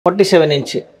47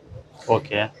 inch.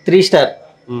 Okay. 3 star.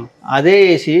 அதே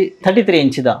AC 33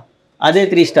 inch தான். அதே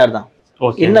 3 star தான்.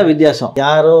 Okay. என்ன வித்தியாசம்?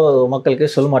 யாரோ மக்களுக்கு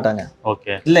சொல்ல மாட்டாங்க.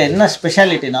 Okay. இல்ல என்ன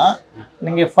ஸ்பெஷாலிட்டினா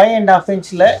நீங்க 5.5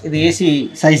 inchல இது ஏசி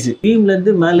சைஸ். பீம்ல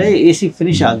இருந்து மேலே ஏசி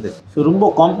ஃபினிஷ் ஆகுது. ஸோ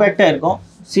ரொம்ப காம்பேக்டா இருக்கும்.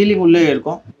 சீலிங் உள்ளே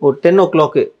இருக்கும். ஒரு 10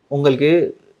 o'clock உங்களுக்கு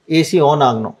ஏசி ஆன்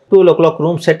ஆகணும். 2 o'clock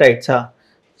ரூம் செட் ஆயிடுச்சா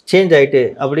சேஞ்ச் ஆயிட்டு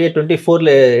அப்படியே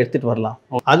 24ல எடுத்துட்டு வரலாம்.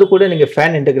 அது கூட நீங்க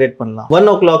ஃபேன் இன்டகிரேட் பண்ணலாம். 1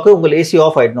 o'clock உங்க ஏசி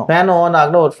ஆஃப் ஆயிடணும். ஃபேன் ஆன்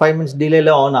ஆகணும், ஒரு 5 minutes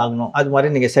டிலேல ஆன் ஆகணும். அது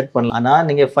மாதிரி நீங்க செட் பண்ணலாம். ஆனா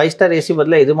நீங்க 5 star ஏசி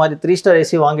பதிலா இது மாதிரி 3 star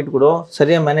ஏசி வாங்கிட்டு கூட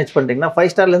சரியா மேனேஜ் பண்ணிட்டீங்கன்னா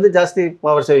 5 starல இருந்து ஜாஸ்தி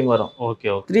பவர் சேவிங் வரும். Okay.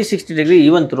 360 degree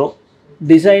even throw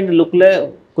design லுக்ல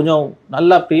கொஞ்சம்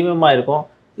நல்லா ப்ரீமியமா இருக்கும்.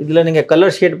 இதுல நீங்க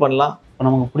கலர் ஷேட் பண்ணலாம்.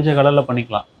 நமக்கு பிடிச்ச கலர்ல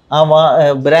பண்ணிக்கலாம். ஆமா,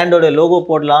 பிராண்டோட லோகோ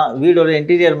போடலாம், வீடோட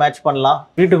இன்டீரியர் மேட்ச் பண்ணலாம்.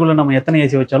 வீட்டுக்குள்ள நம்ம எத்தனை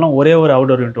ஏசி வச்சாலும் ஒரே ஒரு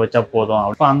அவுட்டோர் யூனிட் வச்சா போதும்.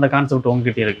 அப்ப அந்த கான்செப்ட்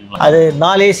உங்ககிட்ட இருக்குங்களா? அது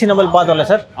 4 ஏசி நம்ம பார்த்தோம்ல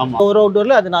சார். ஒரு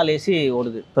அவுட்டோர்ல அது 4 ஏசி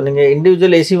ஓடுது. இப்போ நீங்க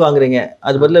இண்டிவிஜுவல் ஏசி வாங்குறீங்க,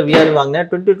 அது பதிலா VRV வாங்கினா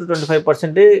 20 to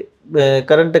 25%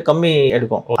 கரண்ட் கம்மி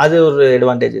எடுக்கும். அது ஒரு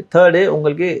அட்வான்டேஜ். தேர்டு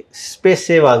உங்களுக்கு ஸ்பேஸ்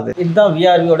சேவ் ஆகுது. இதுதான்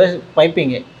VRVயோட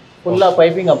பைப்பிங். ஃபுல்லா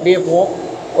பைப்பிங் அப்படியே போகும்.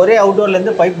 ஒரே அவுட்டோர்ல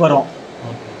இருந்து பைப் வரும்.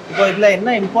 இப்போ இதுல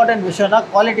என்ன இம்பார்ட்டன்ட் விஷயம்னா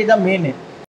குவாலிட்டி தான் மெயின்.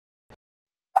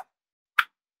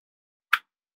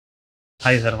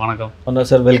 ஹாய் சார், வணக்கம். வணக்கம்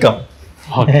சார், வெல்கம்.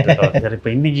 ஓகே சார், இப்போ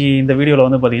இன்னைக்கு இந்த வீடியோவில்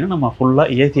வந்து பார்த்தீங்கன்னா நம்ம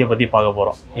ஃபுல்லாக ஏசியை பற்றி பார்க்க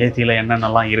போகிறோம். ஏசியில்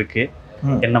என்னென்னலாம் இருக்குது,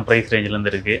 என்ன ப்ரைஸ்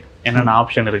ரேஞ்சிலேருந்து இருக்குது, என்னென்ன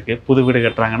ஆப்ஷன் இருக்குது, புது வீடு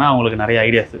கட்டுறாங்கன்னா அவங்களுக்கு நிறைய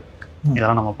ஐடியாஸ்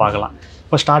இதெல்லாம் நம்ம பார்க்கலாம்.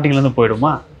 இப்போ ஸ்டார்டிங்லேருந்து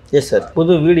போயிடுமா? Yes sir.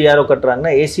 புது வீடு யாரோ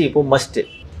கட்டுறாங்கன்னா ஏசி இப்போ மஸ்ட்டு.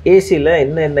 ஏசியில்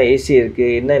என்ன ஏசி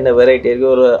இருக்குது, என்ன வெரைட்டி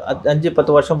இருக்குது. ஒரு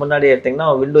 5-10 வருஷம் முன்னாடி எடுத்திங்கன்னா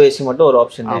விண்டோ ஏசி மட்டும் ஒரு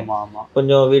ஆப்ஷன். ஆமாம்.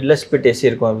 கொஞ்சம் வீட்டில் ஸ்பிளிட் ஏசி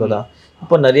இருக்கும், இவ்வளோதான்.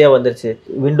 இப்போ நிறையா வந்துருச்சு.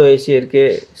 விண்டோ ஏசி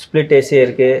இருக்குது, ஸ்பிளிட் ஏசி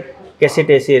இருக்குது,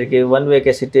 கெசட் ஏசி இருக்குது, ஒன் வே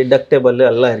கெசட்டு, டக்டேபிள்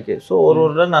எல்லாம் இருக்குது. ஸோ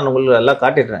ஒரு நான் உங்களுக்கு எல்லாம்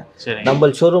காட்டிடுறேன். நம்ம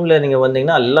ஷோரூமில் நீங்கள்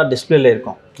வந்தீங்கன்னா எல்லாம் டிஸ்பிளேல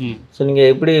இருக்கும். ஸோ நீங்கள்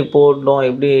எப்படி போடணும்,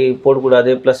 எப்படி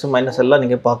போடக்கூடாது, ப்ளஸ் மைனஸ் எல்லாம்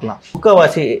நீங்கள் பார்க்கலாம்.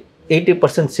 முக்கால்வாசி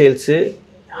 80% சேல்ஸு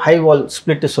ஹை வால்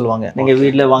ஸ்பிளிட்டு சொல்லுவாங்க. நீங்கள்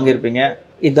வீட்டில் வாங்கியிருப்பீங்க,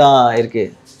 இதான் இருக்குது.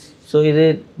 ஸோ இது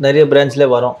நிறைய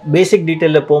பிராண்ட்ஸில் வரும். பேசிக்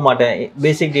டீட்டெயிலில் போக மாட்டேன்.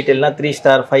 பேசிக் டீட்டெயில்னால் 3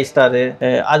 star 5 star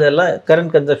அதெல்லாம்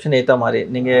கரண்ட் கன்சப்ஷன் ஏற்ற மாதிரி.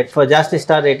 நீங்கள் ஜாஸ்தி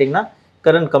ஸ்டார் ரேட்டிங்னா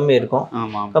கரண்ட் கம்மி இருக்கும்.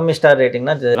 கம்மி ஸ்டார்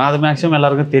ரேட்டிங்னா அது மேக்ஸிமம்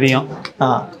எல்லாருக்கும் தெரியும்.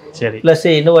 சரி. ப்ளஸ்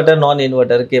இன்வெர்ட்டர் நான்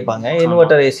இன்வெர்ட்டர் கேட்பாங்க.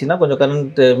 இன்வெர்ட்டர் ஏசினா கொஞ்சம்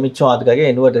கரண்ட் மிச்சம், அதுக்காக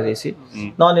இன்வெர்ட்டர் ஏசி.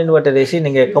 நான் இன்வெர்ட்டர் ஏசி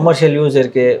நீங்கள் கமர்ஷியல் யூஸ்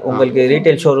இருக்குது, உங்களுக்கு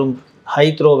ரீட்டைல் ஷோரூம் ஹை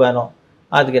த்ரோ வேணும்,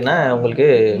 அதுக்கு என்ன உங்களுக்கு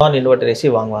நான் இன்வெர்ட்டர் ஏசி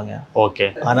வாங்குவாங்க. ஓகே.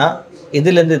 ஆனால்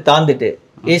இதுலேருந்து தாண்டிட்டு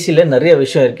ஏசியில் நிறைய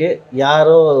விஷயம் இருக்குது,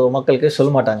 யாரோ மக்களுக்கு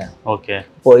சொல்ல மாட்டாங்க. ஓகே.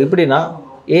 இப்போது எப்படின்னா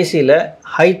ஏசியில்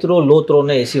ஹை த்ரோ லோ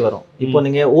த்ரோன்னு ஏசி வரும். இப்போ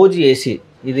நீங்கள் ஓஜி ஏசி,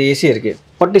 இது ஏசி இருக்குது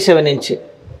 47 inch.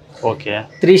 ஓகே.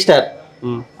 3 star.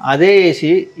 அதே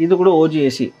ஏசி இது கூட ஓஜி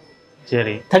ஏசி.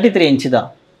 சரி. 33 inch தான்.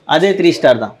 அதே 3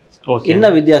 star தான்.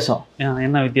 என்ன வித்தியாசம்?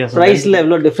 ப்ரைஸில்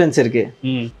எவ்வளோ டிஃப்ரென்ஸ்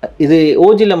இருக்குது. இது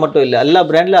ஓஜியில் மட்டும் இல்லை, எல்லா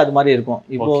பிராண்டில் அது மாதிரி இருக்கும்.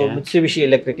 இப்போது மிட்சுபிஷி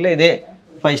எலக்ட்ரிக்கில் இதே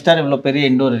 5 star இவ்வளோ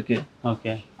பெரிய இண்டோர் இருக்குது.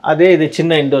 ஓகே. அதே இது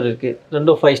சின்ன இண்டோர் இருக்குது,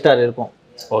 ரெண்டும் 5 star இருக்கும்.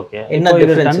 ஓகே. என்ன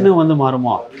டிஃபரன்ஸ்? டன் வந்து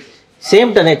மாறுமா?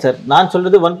 Same டனேஜ் sir. நான்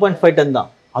சொல்றது 1.5 டன் தான்.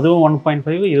 அதுவும்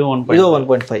 1.5, இதுவும்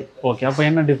 1.5. ஓகே. அப்போ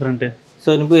என்ன டிஃபரெண்ட்? ஸோ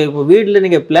இப்போ வீட்டில்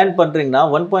நீங்கள் பிளான் பண்ணுறீங்கன்னா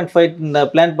 1.5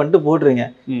 பிளான் பண்ணிட்டு போடுறீங்க.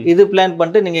 இது பிளான்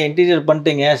பண்ணிட்டு நீங்கள் இன்டீரியர்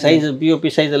பண்ணிட்டீங்க, சைஸ்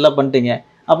பிஓபி சைஸ் எல்லாம் பண்ணிட்டீங்க,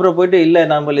 அப்புறம் போயிட்டு இல்லை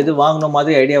நம்ம இது வாங்கணும்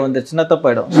மாதிரி ஐடியா வந்துருச்சுன்னா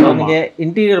தப்பாயிடும். ஸோ நீங்கள்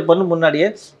இன்டீரியர் பண்ண முன்னாடியே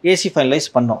ஏசி ஃபைனலைஸ்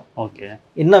பண்ணோம். ஓகே.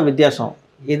 என்ன வித்தியாசம்?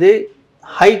 இது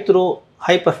high throw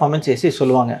high performance AC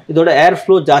சொல்லுவாங்க. இதோட ஏர்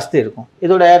ஃப்ளோ ஜாஸ்தி இருக்கும்,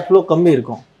 இதோட ஏர் ஃப்ளோ கம்மி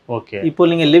இருக்கும். ஓகே. இப்போ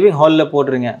நீங்கள் லிவிங் ஹாலில்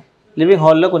போடுறீங்க, லிவிங்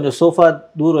ஹாலில் கொஞ்சம் சோஃபா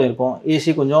தூரம் இருக்கும்,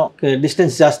 ஏசி கொஞ்சம்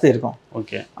டிஸ்டன்ஸ் ஜாஸ்தி இருக்கும்.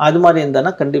 ஓகே. அது மாதிரி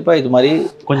இருந்தானா கண்டிப்பாக இது மாதிரி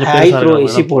கொஞ்சம் ஹை த்ரோ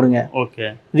ஏசி போடுங்க. ஓகே.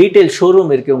 ரீட்டைல்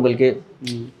ஷோரூம் இருக்குது உங்களுக்கு.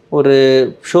 ஒரு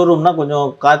ஷோரூம்னா கொஞ்சம்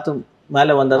காற்று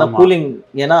மேலே வந்தால் தான் கூலிங்,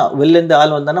 ஏன்னா வெளிலேருந்து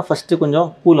ஆள் வந்தானா ஃபஸ்ட்டு கொஞ்சம்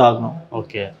கூல் ஆகணும்.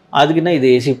 ஓகே. அதுக்குன்னா இது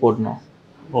ஏசி போடணும்.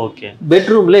 ஓகே.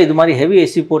 பெட்ரூமில் இது மாதிரி ஹெவி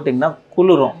ஏசி போட்டிங்கன்னா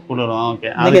குளிரும். ஓகே.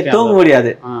 நீங்கள் தூங்க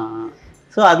முடியாது.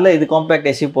 ஸோ அதில் இது காம்பேக்ட்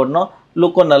ஏசி போடணும்,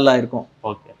 லுக்கும் நல்லா இருக்கும்.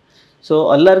 ஓகே. ஸோ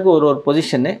எல்லாருக்கும் ஒரு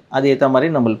பொசிஷனு அது ஏற்ற மாதிரி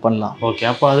நம்மளுக்கு பண்ணலாம். ஓகே.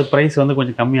 அப்போ அது ப்ரைஸ் வந்து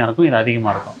கொஞ்சம் கம்மியாக இருக்கும், இது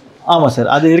அதிகமாக இருக்கும். ஆமாம்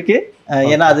சார், அது இருக்குது.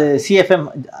 ஏன்னா அது சிஎஃப்எம்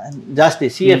ஜாஸ்தி,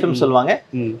 சிஎஃப்எம் சொல்லுவாங்க.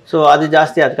 ஸோ அது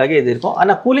ஜாஸ்தி, அதுக்காக இது இருக்கும்.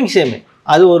 ஆனால் கூலிங் சேமு,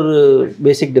 அது ஒரு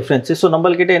பேசிக் டிஃப்ரென்ஸு. ஸோ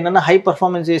நம்மள்கிட்ட என்னென்னா ஹை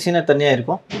பர்ஃபார்மன்ஸ் ஏசினா தனியாக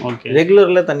இருக்கும்,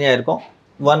 ரெகுலரில் தனியாக இருக்கும்.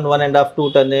 1, 1.5, 2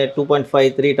 டன், 2.5,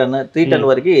 3 டன், 3 டன்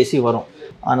வரைக்கும் ஏசி வரும்.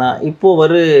 ஆனால் இப்போது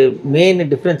ஒரு மெயின்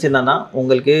டிஃப்ரென்ஸ் என்னென்னா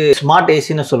உங்களுக்கு ஸ்மார்ட்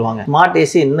ஏசின்னு சொல்லுவாங்க. ஸ்மார்ட்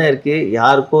ஏசி என்ன இருக்குது,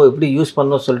 யாருக்கோ எப்படி யூஸ்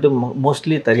பண்ணணும் சொல்லிட்டு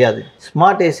மோஸ்ட்லி தெரியாது.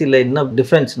 ஸ்மார்ட் ஏசியில் என்ன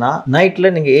டிஃப்ரென்ஸ்னால்,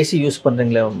 நைட்டில் நீங்கள் ஏசி யூஸ்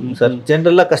பண்ணுறீங்களே சார்,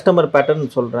 ஜென்ரலாக கஸ்டமர் பேட்டர்ன்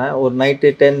சொல்கிறேன், ஒரு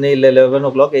நைட்டு 10 இல்லை 11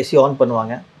 o'clock ஏசி ஆன்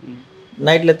பண்ணுவாங்க.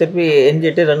 நைட்டில் திருப்பி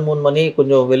எஞ்சிட்டு 2-3 மணி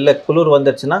கொஞ்சம் வெளில குளிர்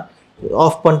வந்துடுச்சுன்னா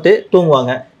ஆஃப் பண்ணிட்டு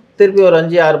தூங்குவாங்க. திருப்பி ஒரு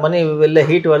 5-6 மணி வெளில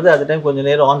ஹீட் வருது, அது டைம் கொஞ்சம்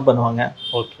நேரம் ஆன் பண்ணுவாங்க.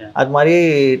 ஓகே. அது மாதிரி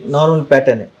நார்மல்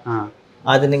பேட்டர்னு.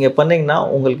 அது நீங்கள் பண்ணிங்கன்னா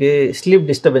உங்களுக்கு ஸ்லீப்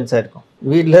டிஸ்டர்பன்ஸாக இருக்கும்.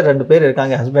 வீட்டில் 2 பேர்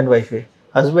இருக்காங்க, ஹஸ்பண்ட் ஒய்ஃபு.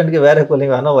 ஹஸ்பண்டுக்கு வேறு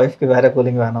கூலிங் வேணும், ஒய்ஃப்க்கு வேறு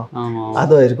கூலிங் வேணும்,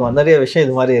 அதுவும் இருக்கும். நிறைய விஷயம்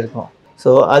இது மாதிரி இருக்கும்.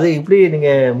 ஸோ அது இப்படி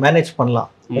நீங்கள் மேனேஜ் பண்ணலாம்.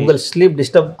 உங்கள் ஸ்லீப்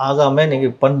டிஸ்டர்ப் ஆகாமல்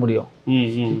நீங்கள் பண்ண முடியும்.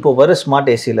 இப்போ வர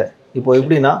ஸ்மார்ட் ஏசியில் இப்போ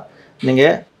எப்படின்னா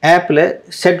நீங்கள் ஆப்பில்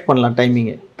செட் பண்ணலாம்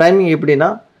டைமிங் எப்படின்னா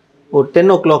ஒரு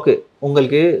 10 o'clock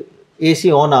உங்களுக்கு ஏசி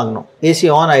ஆன் ஆகணும். ஏசி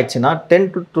ஆன் ஆகிடுச்சுன்னா 10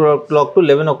 to 12 o'clock to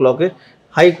 11 o'clock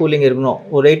high cooling இருக்கணும்.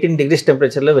 ஒரு 18 degrees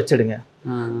டெம்பரேச்சரில் வச்சுடுங்க.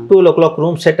 12 o'clock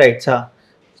ரூம் செட் ஆகிடுச்சா,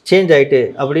 சேஞ்ச் ஆகிட்டு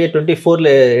அப்படியே 24ல்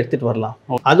எடுத்துகிட்டு வரலாம்.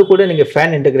 அது கூட நீங்கள்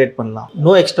ஃபேன் இன்டெகிரேட் பண்ணலாம்.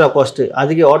 No extra cost.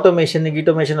 அதுக்கு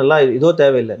ஆட்டோமேஷன் எல்லாம் இதோ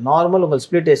தேவையில்லை. நார்மல் உங்கள்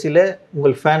ஸ்ப்ளிட் ஏசியில்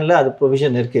உங்கள் ஃபேனில் அது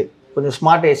ப்ரொவிஷன் இருக்குது. கொஞ்சம்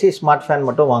ஸ்மார்ட் ஏசி ஸ்மார்ட் ஃபேன்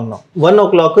மட்டும் வாங்கணும். 1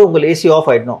 o'clock உங்கள் ஏசி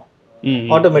ஆஃப் ஆகிடணும்,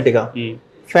 ஆட்டோமேட்டிக்காக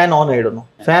ஃபேன் ஆன் ஆகிடணும்.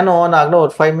 ஃபேன் ஆன் ஆகணும்,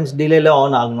 ஒரு 5 minutes டிலேயில்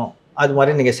ஆன் ஆகணும். அது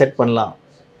மாதிரி நீங்கள் செட் பண்ணலாம்.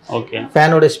 ஓகே.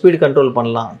 ஃபேனோட ஸ்பீட் கண்ட்ரோல்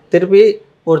பண்ணலாம். திருப்பி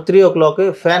ஒரு 3 o'clock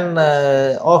ஃபேன்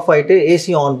ஆஃப் ஆகிட்டு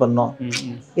ஏசி ஆன் பண்ணோம்,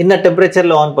 என்ன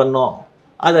டெம்பரேச்சரில் ஆன் பண்ணோம்,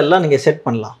 அதெல்லாம் நீங்கள் செட்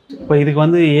பண்ணலாம். இப்போ இதுக்கு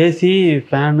வந்து ஏசி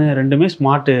ஃபேனு ரெண்டுமே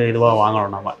ஸ்மார்ட் இதுவாக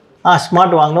வாங்கணும் நம்ம.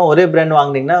 ஸ்மார்ட் வாங்கணும். ஒரே பிராண்ட்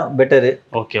வாங்கினீங்கன்னா பெட்டரு.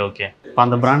 Okay okay. இப்போ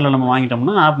அந்த பிராண்டில் நம்ம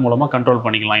வாங்கிட்டோம்னா ஆப் மூலமாக கண்ட்ரோல்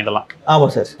பண்ணிக்கலாம் இதெல்லாம்.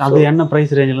 ஆமாம் சார். அது என்ன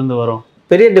ப்ரைஸ் ரேஞ்சிலேருந்து வரும்?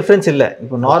 பெரிய டிஃப்ரென்ஸ் இல்லை.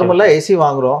 இப்போ நார்மலாக ஏசி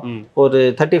வாங்குகிறோம் ஒரு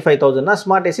 35,000னா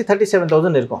ஸ்மார்ட் ஏசி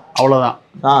 37,000 இருக்கும், அவ்வளோதான்.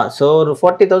 ஸோ ஒரு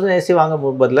 40,000 ஏசி வாங்க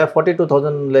பதில்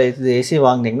 42,000ல் இது ஏசி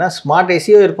வாங்கினீங்கன்னா ஸ்மார்ட்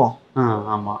ஏசியும் இருக்கும்.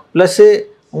 ஆமாம். ப்ளஸ்ஸு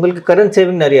உங்களுக்கு கரண்ட்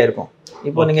சேவிங் நிறையா இருக்கும்.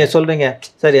 இப்போ நீங்கள் சொல்கிறீங்க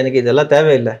சார் எனக்கு இதெல்லாம்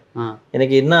தேவையில்லை,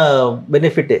 எனக்கு என்ன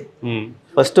பெனிஃபிட்டு?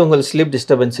 ஃபஸ்ட்டு உங்களுக்கு ஸ்லீப்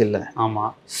டிஸ்டர்பன்ஸ் இல்லை.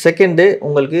 ஆமாம். செகண்டு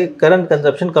உங்களுக்கு கரண்ட்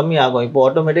கன்சப்ஷன் கம்மி ஆகும். இப்போ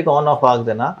ஆட்டோமேட்டிக் ஆன் ஆஃப்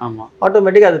ஆகுதுன்னா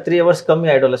ஆட்டோமேட்டிக் அது 3 hours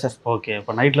கம்மி ஆகிடும்ல சார். ஓகே.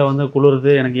 இப்போ நைட்டில் வந்து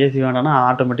குளிருது எனக்கு ஏசி வேண்டாம்னா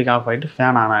ஆட்டோமேட்டிக் ஆஃப் ஆகிட்டு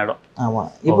ஃபேன் ஆன் ஆகிடும்.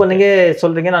 ஆமாம். இப்போ நீங்கள்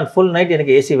சொல்கிறீங்க நான் ஃபுல் நைட்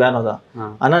எனக்கு ஏசி வேணும் தான்,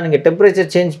 ஆனால் நீங்கள்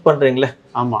டெம்பரேச்சர் சேஞ்ச் பண்ணுறீங்களே.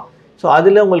 ஆமாம். ஸோ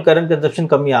அதில் உங்களுக்கு கரண்ட் கன்சப்ஷன்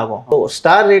கம்மி ஆகும்.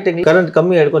 ஸ்டார் ரேட்டிங் கரண்ட்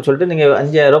கம்மி எடுக்கும்னு சொல்லிட்டு நீங்கள்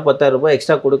 5,000 10,000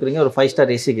 எக்ஸ்ட்ரா கொடுக்குறீங்க ஒரு 5 star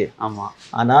ஏசிக்கு. ஆமாம்.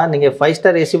 ஆனால் நீங்கள் 5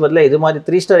 star ஏசி பதில் இது மாதிரி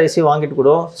 3 star ஏசி வாங்கிட்டு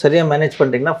கூட சரியாக மேனேஜ்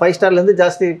பண்ணுறீங்கன்னா 5 starலேருந்து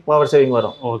ஜாஸ்தி பவர் சேவிங்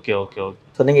வரும். Okay okay okay.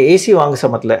 ஸோ நீங்கள் ஏசி வாங்க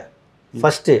சமத்தில்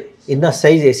ஃபஸ்ட்டு என்ன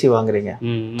சைஸ் ஏசி வாங்குறீங்க,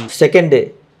 செகண்டு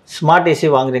ஸ்மார்ட் ஏசி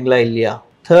வாங்குறீங்களா இல்லையா,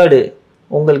 தேர்டு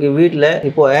உங்களுக்கு வீட்டில்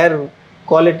இப்போது ஏர்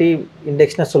குவாலிட்டி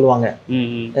இண்டெக்ஸ்னு சொல்லுவாங்க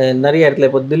நிறைய இடத்துல.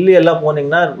 இப்போ தில்லி எல்லாம்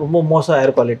போனீங்கன்னா ரொம்ப மோசம்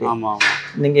ஏர் குவாலிட்டி.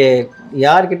 நீங்கள்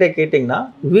யார்கிட்ட கேட்டிங்கன்னா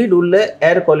வீடு உள்ள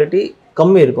ஏர் குவாலிட்டி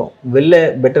கம்மி இருக்கும், வெளில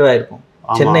பெட்டராக இருக்கும்.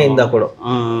 சென்னை இருந்தால் கூட.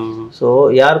 ஸோ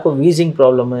யாருக்கும் வீசிங்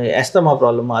ப்ராப்ளமு எஸ்தமா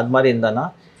ப்ராப்ளமு அது மாதிரி இருந்தான்னா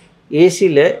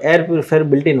ஏசியில் ஏர் பியூரிஃபையர்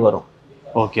பில்டின் வரும்.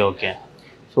 Okay okay.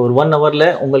 ஸோ ஒரு 1 hourல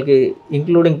உங்களுக்கு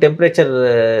இன்க்ளூடிங் டெம்பரேச்சர்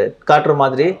காட்டுற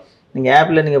மாதிரி நீங்கள்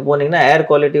ஆப்பில் நீங்கள் போனீங்கன்னா ஏர்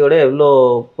குவாலிட்டியோட எவ்வளோ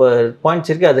பாயிண்ட்ஸ்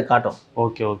இருக்குது அது காட்டும்.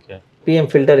 Okay okay. பிஎம்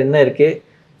ஃபில்டர் என்ன இருக்குது.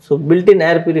 ஸோ பில்டின்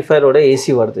ஏர் பியூரிஃபையரோட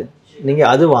ஏசி வருது, நீங்கள்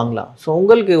அது வாங்கலாம். ஸோ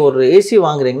உங்களுக்கு ஒரு ஏசி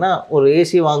வாங்குறீங்கன்னா ஒரு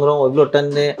ஏசி வாங்குகிறோம் எவ்வளோ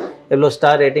டன்னு எவ்வளோ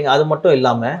ஸ்டார் ரேட்டிங் அது மட்டும்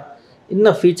இல்லாமல்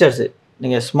இன்னும் ஃபீச்சர்ஸு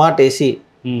நீங்கள் ஸ்மார்ட் ஏசி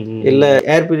இல்லை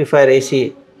ஏர் பியூரிஃபையர் ஏசி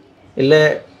இல்லை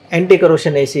ஆன்டி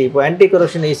கரோஷன் ஏசி. இப்போ ஆன்டி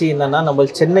கரோஷன் ஏசி என்னன்னா நம்ம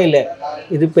சென்னையில்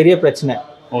இது பெரிய பிரச்சனை.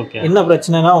 ஓகே. என்ன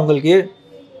பிரச்சனைனா உங்களுக்கு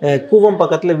கூவம்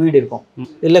பக்கத்தில் வீடு இருக்கும்,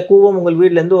 இல்லை கூவம் உங்கள்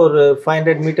வீட்டிலேருந்து ஒரு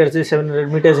 500 meters 700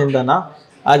 meters இருந்தான்னா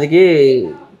அதுக்கு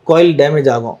கோயில் டேமேஜ்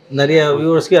ஆகும். நிறைய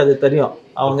வியூவர்ஸ்க்கு அது தெரியும்.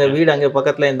 அவங்க வீடு அங்கே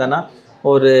பக்கத்தில் இருந்தான்னா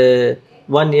ஒரு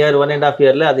 1 year 1.5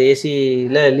 yearல அது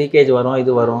ஏசியில் லீக்கேஜ் வரும்,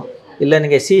 இது வரும். இல்லை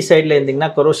நீங்கள் சி சைடில் இருந்தீங்கன்னா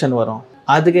கரோஷன் வரும்,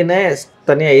 அதுக்குன்னே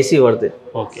தனியாக ஏசி வருது.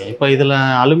 ஓகே. இப்போ இதில்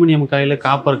அலுமினியம் காயில்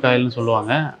காப்பர் காயில்னு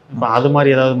சொல்லுவாங்க. இப்போ அது மாதிரி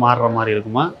ஏதாவது மாறுற மாதிரி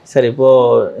இருக்குமா? சரி,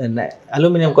 இப்போது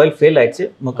அலுமினியம் காயில் ஃபெயில் ஆயிடுச்சு.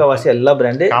 முக்கால்வாசி எல்லா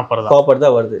பிராண்டு காப்பர்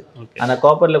தான் வருது. ஆனால்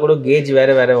காப்பரில் கூட கேஜ்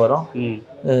வேறு வேறு வரும்,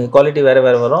 குவாலிட்டி வேறு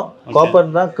வேறு வரும்.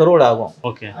 காப்பர் தான் கரோடு ஆகும்.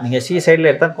 ஓகே. நீங்கள் சி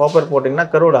சைடில் எடுத்தால் காப்பர் போட்டிங்கன்னா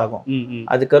கரோடு ஆகும்.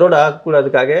 அது கரோடு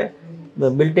ஆகக்கூடாதுக்காக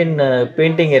பில்டின்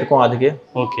பெயிண்டிங் இருக்கும் அதுக்கு.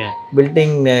 Okay.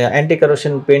 Building anti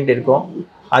corrosion paint இருக்கும்.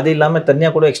 அது இல்லாமல்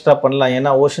தனியாக கூட எக்ஸ்ட்ரா பண்ணலாம்.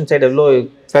 ஏன்னா ஓஷன் சைடு எவ்வளோ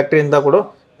ஃபேக்ட்ரி இருந்தால் கூட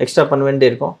எக்ஸ்ட்ரா பண்ண வேண்டி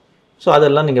இருக்கும். ஸோ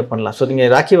அதெல்லாம் நீங்கள் பண்ணலாம். ஸோ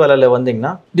நீங்கள் ராக்கிவாலாவில்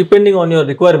வந்தீங்கன்னா depending on your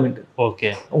requirement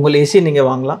okay உங்கள் ஏசி நீங்கள்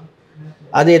வாங்கலாம்.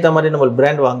 அது ஏற்ற மாதிரி நம்ம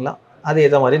பிராண்ட் வாங்கலாம். அது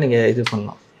ஏற்ற மாதிரி நீங்கள் இது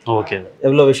பண்ணலாம். ஓகே.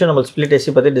 எவ்வளோ விஷயம் நம்ம ஸ்பிளிட்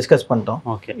ஏசி பற்றி டிஸ்கஸ் பண்ணிட்டோம்.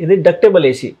 ஓகே. இது டக்டபிள்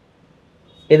ஏசி.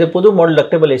 இது புது model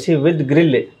டக்டபிள் AC with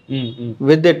grill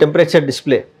with temperature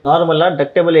display. நார்மலாக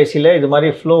டக்டபிள் ஏசியில் இது மாதிரி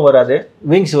ஃப்ளோ வராது,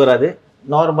 விங்ஸ் வராது.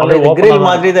 நார்மலாக கிரில்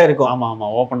மாதிரி தான் இருக்கும். ஆமாம்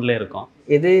ஆமாம், ஓப்பன்லேயே இருக்கும்.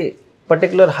 இது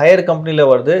பர்டிகுலர் ஹையர் கம்பெனியில்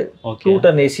வருது. 2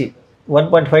 ton ஏசி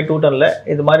 1.5 2 tonல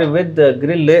இது மாதிரி with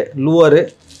grill லூவரு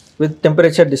with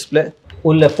temperature display.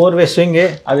 உள்ள 4-way ஸ்விங்கு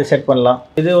அது செட் பண்ணலாம்.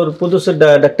 இது ஒரு புதுசு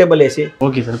டக்டேபிள் ஏசி.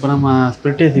 Okay sir. இப்போ நம்ம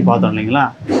ஸ்ப்ளிட் ஏசி பார்த்தோம் இல்லைங்களா,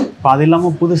 இப்போ அது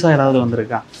இல்லாமல் புதுசாக ஏதாவது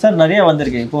வந்திருக்கா? சார் நிறைய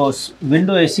வந்திருக்கு. இப்போது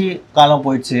விண்டோ ஏசி காலம்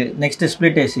போயிடுச்சு, நெக்ஸ்ட்டு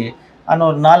ஸ்ப்ளிட் ஏசி. ஆனால்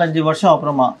ஒரு 4-5 வருஷம்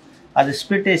அப்புறமா அது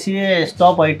ஸ்ப்ளிட் ஏசியே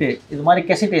ஸ்டாப் ஆகிட்டு இது மாதிரி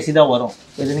கெசட் ஏசி தான் வரும்.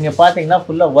 இது நீங்கள் பார்த்தீங்கன்னா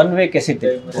ஃபுல்லாக 1-way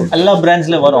கெசட்டு எல்லா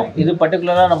பிராண்ட்ஸில் வரும். இது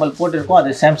பர்டிகுலராக நம்ம போட்டிருக்கோம்,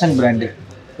 அது சாம்சங் பிராண்டு.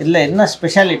 இதில் என்ன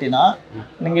ஸ்பெஷாலிட்டினா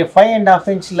நீங்கள்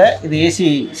 5.5 இன்ச்சில் இது ஏசி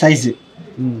சைஸு,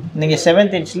 நீங்கள்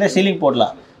 7th இன்ச்சில் சீலிங்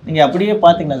போடலாம். நீங்கள் அப்படியே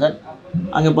பார்த்தீங்கன்னா சார்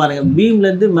அங்கே பாருங்கள்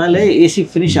பீம்லேருந்து மேலே ஏசி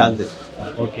ஃபினிஷ் ஆகுது.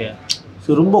 ஓகே.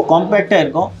 ஸோ ரொம்ப காம்பேக்டாக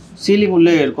இருக்கும், சீலிங்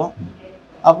உள்ளே இருக்கும்.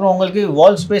 அப்புறம் உங்களுக்கு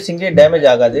வால் ஸ்பேஸ் இங்கே டேமேஜ்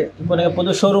ஆகாது. இப்போ நீங்கள்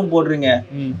புது ஷோரூம் போடுறீங்க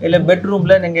இல்லை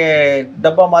பெட்ரூமில் நீங்கள்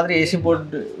டப்பா மாதிரி ஏசி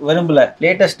போட்டு விரும்பல,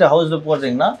 லேட்டஸ்ட் ஹவுஸில்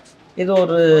போடுறீங்கன்னா இது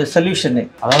ஒரு சொல்யூஷனு.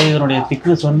 அதாவது இதனுடைய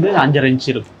திக்னஸ் வந்து 5.5 இன்ச்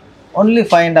இருக்கும். Only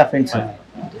 5.5 inch.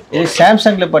 இது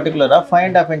சாம்சங்கில் பர்டிகுலராக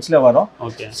 5.5 இன்ச்சில் வரும்.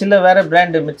 சில வேறு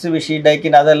பிராண்டு மிட்சுபிஷி,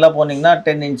 டைக்கின் அதெல்லாம் போனீங்கன்னா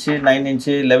 10 இன்ச்சு, 9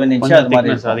 இன்ச்சு, 11 இன்ச்சு அது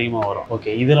மாதிரி அதிகமாக வரும்.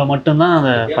 ஓகே. இதில் மட்டும்தான்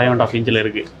அந்த 5.5 இன்ச்சில்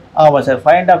இருக்குது. ஆமாம் சார்,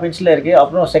 5.5 இன்ச்சில் இருக்குது.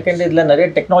 அப்புறம் செகண்ட் இதில் நிறைய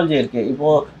டெக்னாலஜி இருக்குது.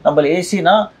 இப்போது நம்ம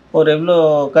ஏசினா ஒரு எவ்வளோ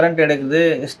கரண்ட் எடுக்குது,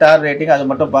 ஸ்டார் ரேட்டிங் அது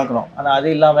மட்டும் பார்க்குறோம். ஆனால் அது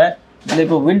இல்லாமல் இதில்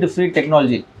இப்போ விண்ட் ஃப்ரீ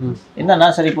டெக்னாலஜி என்னன்னா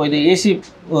சார், இப்போ இது ஏசி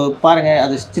பாருங்கள்,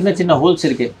 அது சின்ன சின்ன ஹோல்ஸ்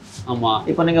இருக்குது. ஆமாம்.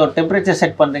 இப்போ நீங்கள் ஒரு டெம்பரேச்சர்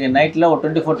செட் பண்ணுறீங்க, நைட்டில் ஒரு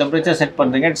 24 டெம்பரேச்சர் செட்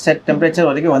பண்ணுறீங்க, செட் டெம்பரேச்சர்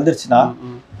வரைக்கும் வந்துருச்சுன்னா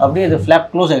அப்படியே இது ஃப்ளாப்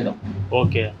க்ளோஸ் ஆகிடும்.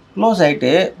 ஓகே. க்ளோஸ்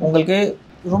ஆகிட்டு உங்களுக்கு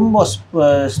ரொம்ப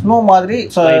ஸ்னோ மாதிரி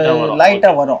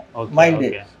லைட்டாக வரும்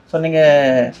மைல்டு. ஸோ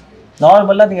நீங்கள்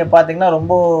நார்மலாக நீங்கள் பார்த்தீங்கன்னா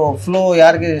ரொம்ப ஃப்ளோ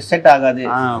யாருக்கு செட் ஆகாது,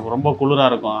 ரொம்ப குளிராக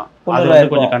இருக்கும்,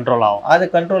 கொஞ்சம் கண்ட்ரோல் ஆகும். அது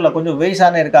கண்ட்ரோலில் கொஞ்சம்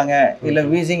வெய்ஸான இருக்காங்க இல்லை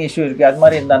வீசிங் இஷ்யூ இருக்குது அது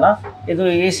மாதிரி இருந்தானா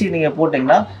இது ஏசி நீங்கள்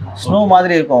போட்டிங்கன்னா ஸ்னோ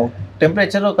மாதிரி இருக்கும்,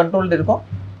 டெம்பரேச்சரும் கண்ட்ரோல்டு இருக்கும்,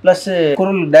 ப்ளஸ்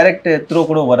குரல் டைரக்ட் த்ரோ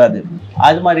கூட வராது.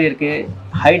 அது மாதிரி இருக்குது.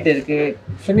 ஹைட் இருக்குது.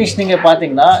 ஃபினிஷ் நீங்கள்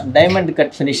பார்த்தீங்கன்னா டைமண்ட்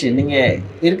கட் ஃபினிஷ் நீங்கள்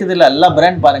இருக்குதுல்ல எல்லா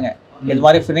பிராண்ட் பாருங்கள், இது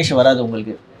மாதிரி ஃபினிஷ் வராது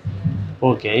உங்களுக்கு.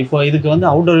 ஓகே. இப்போ இதுக்கு வந்து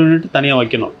அவுட்டோர் யூனிட் தனியாக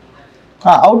வைக்கணும்.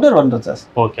 அவுட்டோர் வந்துடும் சார்.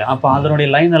 ஓகே. அப்போ அதனுடைய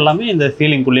லைன் எல்லாமே இந்த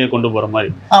சீலிங்குள்ளேயே கொண்டு போகிற மாதிரி.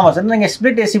 ஆமாம் சார், நீங்கள்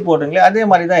ஸ்ப்ளிட் ஏசி போடுறீங்களே அதே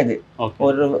மாதிரி தான் இது.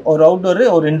 ஒரு அவுட்டோரு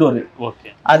ஒரு இன்டோரு.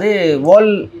 ஓகே. அது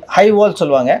வால் ஹை வால்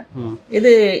சொல்லுவாங்க,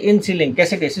 இது இன் சீலிங்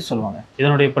கெசட் ஏசி சொல்லுவாங்க.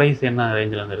 இதனுடைய ப்ரைஸ் என்ன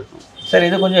ரேஞ்சில் இருந்து இருக்கும் சார்?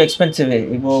 இது கொஞ்சம் எக்ஸ்பென்சிவ்.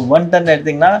 இப்போ 1 டன்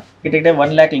எடுத்திங்கன்னா கிட்டத்தட்ட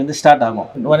 1 லேக்லேருந்து ஸ்டார்ட் ஆகும்.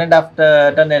 1.5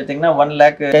 டன் எடுத்திங்கன்னா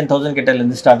 1,10,000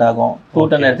 கிட்டேருந்து ஸ்டார்ட் ஆகும்.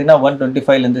 2 டன் எடுத்திங்கன்னா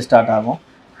 125லேருந்து ஸ்டார்ட் ஆகும்.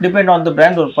 Depend on the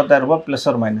brand. ஒரு 10,000 ரூபாய் ப்ளஸ்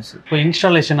ஒரு மைனஸ். இப்போ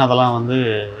இன்ஸ்டாலேஷன் அதெல்லாம் வந்து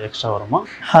எக்ஸ்ட்ரா வருமா?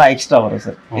 எக்ஸ்ட்ரா வரும்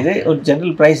சார். இது ஒரு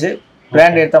ஜென்ரல் ப்ரைஸு,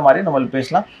 பிராண்ட் ஏற்ற மாதிரி நம்மளுக்கு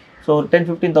பேசலாம். ஸோ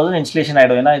 10-15,000 இன்ஸ்டலேஷன்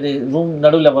ஆகிடும். ஏன்னா இது ரூம்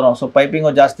நடுவில் வரும், ஸோ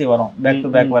பைப்பிங்கும் ஜாஸ்தி வரும், பேக்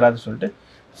டு பேக் வராது சொல்லிட்டு.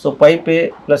 So pipe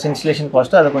plus installation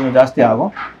cost அது கொஞ்சம் ஜாஸ்தி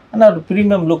ஆகும். ஆனால் ஒரு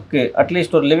ப்ரீமியம் லுக்கு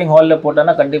அட்லீஸ்ட் ஒரு லிவிங் ஹாலில்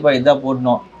போட்டோன்னா கண்டிப்பாக இதாக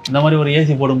போடணும். இந்த மாதிரி ஒரு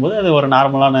ஏசி போடும்போது அது ஒரு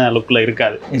நார்மலான லுக்கில்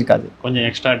இருக்காது, கொஞ்சம்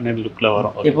எக்ஸ்ட்ராடினரி லுக்கில்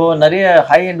வரும். இப்போது நிறைய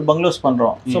ஹை அண்ட் பங்களோஸ்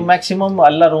பண்ணுறோம், ஸோ மேக்ஸிமம்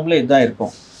எல்லா ரூமில் இதுதான்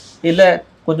இருக்கும். இல்லை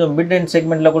கொஞ்சம் மிட் அண்ட்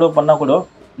செக்மெண்ட்டில் கூட பண்ணால் கூட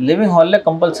லிவிங் ஹாலில்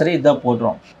கம்பல்சரி இதாக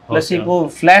போடுறோம். ப்ளஸ் இப்போது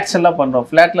ஃப்ளாட்ஸ் எல்லாம் பண்ணுறோம்,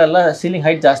 ஃப்ளாட்டில் எல்லாம் சீலிங்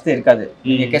ஹைட் ஜாஸ்தி இருக்காது.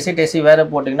 நீங்கள் கெசட் ஏசி வேறு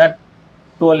போட்டிங்கன்னா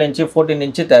 12 இன்ச்சு 14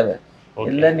 இன்ச்சு தேவை.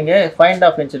 இல்லை நீங்கள்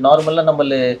 5.5 இன்ச்சு நார்மலாக நம்ம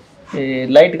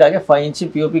லைட்டுக்காக 5 இன்ச்சு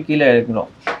பிஓபி கீழே எடுக்கணும்.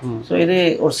 ஸோ இது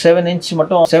ஒரு 7 இன்ச்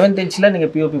மட்டும் 7th இன்ச்சில்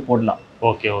நீங்கள் பிஓபி போடலாம்.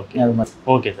 ஓகே ஓகே அது மாதிரி.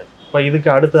 Okay sir. இப்போ இதுக்கு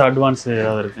அடுத்து அட்வான்ஸ்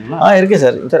ஏதாவது இருக்குங்களா? இருக்குது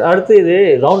சார். சார் அடுத்து இது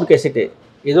ரவுண்ட் கெசட்டு,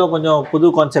 இதுவும் கொஞ்சம்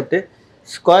புது கான்செப்ட்டு.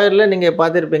 ஸ்கொயரில் நீங்கள்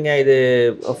பார்த்துருப்பீங்க, இது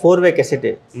 4-way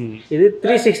கெசட்டு. இது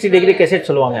 360 டிகிரி கெசட்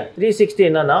சொல்லுவாங்க. 360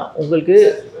 என்னன்னா உங்களுக்கு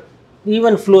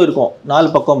ஈவன் ஃப்ளோ இருக்கும்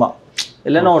 4 பக்கமாக,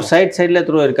 இல்லைன்னா ஒரு சைடில்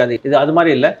த்ரோ இருக்காது. இது அது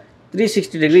மாதிரி இல்லை,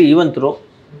 360 டிகிரி ஈவன் த்ரோ.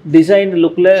 டிசைன்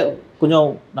லுக்கில் கொஞ்சம்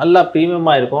நல்லா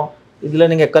ப்ரீமியமாக இருக்கும். இதில்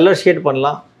நீங்கள் கலர் ஷேட்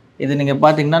பண்ணலாம். இது நீங்கள்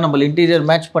பார்த்தீங்கன்னா நம்ம இன்டீரியர்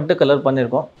மேட்ச் பண்ணிட்டு கலர்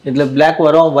பண்ணியிருக்கோம். இதில் பிளாக்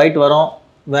வரும், ஒயிட் வரும்,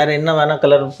 வேறு என்ன வேணால்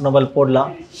கலர் நம்ம போடலாம்.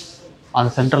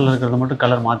 அந்த சென்டரில் இருக்கிறத மட்டும்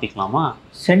கலர் மாற்றிக்கலாமா?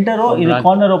 சென்டரோ இது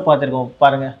கார்னரோ பார்த்துருக்கோம்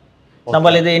பாருங்கள்.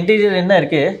 நம்ம இது இன்டீரியர் என்ன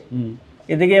இருக்குது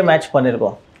இதுக்கே மேட்ச்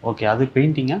பண்ணியிருக்கோம். ஓகே. அது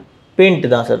பெயிண்டிங்கா?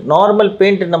 பெயிண்ட் தான் சார், நார்மல்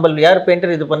பெயிண்ட். நம்ம யார்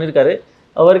பெயிண்டர் இது பண்ணியிருக்காரு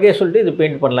அவருக்கே சொல்லிட்டு இது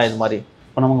பெயிண்ட் பண்ணலாம் இது மாதிரி.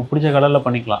 இப்போ நமக்கு பிடிச்ச கலரில்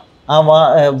பண்ணிக்கலாம். ஆமாம்,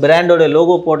 பிராண்டோட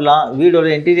லோகோ போடலாம், வீடோட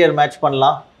இன்டீரியர் மேட்ச்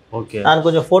பண்ணலாம். ஓகே. நான்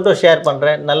கொஞ்சம் ஃபோட்டோ ஷேர்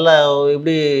பண்ணுறேன், நல்லா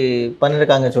இப்படி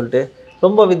பண்ணியிருக்காங்க சொல்லிட்டு.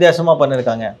 ரொம்ப வித்தியாசமாக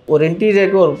பண்ணியிருக்காங்க. ஒரு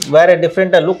இன்டீரியருக்கு ஒரு வேறு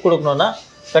டிஃப்ரெண்ட்டாக லுக் கொடுக்கணுன்னா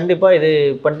கண்டிப்பாக இது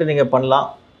பண்ணிட்டு நீங்கள் பண்ணலாம்.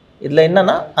 இதில்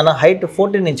என்னென்னா ஆனால் ஹைட்டு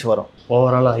 14 இன்ச் வரும்.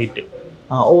 Overall height?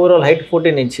 Overall height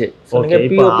 14 inch.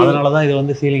 அதனால தான் இது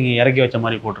வந்து சீலிங் இறக்கி வச்ச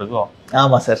மாதிரி போட்டிருக்கோம்.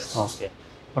 ஆமாம் சார். ஓகே.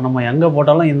 இப்போ நம்ம எங்கே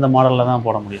போட்டாலும் இந்த மாடலில் தான்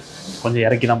போட முடியும், கொஞ்சம்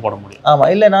இறக்கி தான் போட முடியும். ஆமாம்,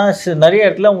 இல்லைனா நிறைய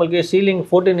இடத்துல உங்களுக்கு சீலிங்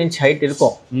 14 இன்ச் ஹைட்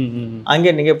இருக்கும்,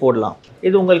 அங்கே நீங்கள் போடலாம்.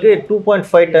 இது உங்களுக்கு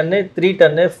 2.5 டன்னு 3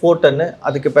 டன்னு 4 டன்னு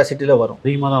அது கெப்பாசிட்டியில் வரும்.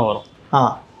 அதிகமாக தான் வரும்.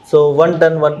 ஸோ 1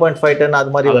 டன் 1.5 டன்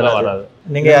அது மாதிரி வராது.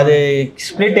 நீங்கள் அது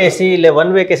ஸ்ப்ளிட் ஏசி இல்லை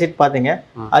ஒன் வே கேசட் பார்த்தீங்க,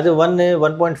 அது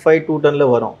 1.5 2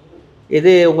 டன்னில் வரும்.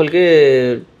 இது உங்களுக்கு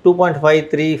 2.5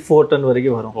 3 4 டன்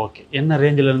வரைக்கும் வரும். ஓகே, என்ன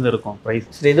ரேஞ்சிலேருந்து இருக்கும்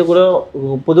ப்ரைஸ்? இது கூட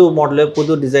புது மாடலு,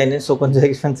 புது டிசைனு, ஸோ கொஞ்சம்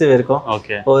எக்ஸ்பென்சிவ் இருக்கும்.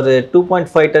 ஓகே, ஒரு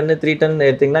 2.5 டன்னு 3 டன்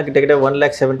எடுத்திங்கன்னா கிட்டத்தட்ட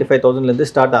 1,75,000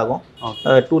 ஸ்டார்ட் ஆகும்,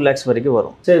 2 lakhs வரைக்கும்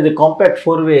வரும். சரி, இது காம்பேக்ட்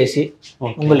 4-வே ஏசி.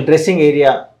 உங்களுக்கு ட்ரெஸ்ஸிங்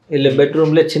ஏரியா இல்லை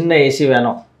பெட்ரூமில் சின்ன ஏசி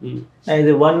வேணும்,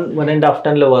 இது 1.5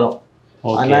 டன்னில் வரும்.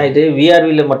 ஆனால் இது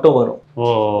விஆர்வியில் மட்டும் வரும்,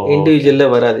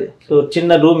 இண்டிவிஜுவலில் வராது. ஸோ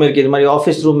சின்ன ரூம் இருக்குது, இது மாதிரி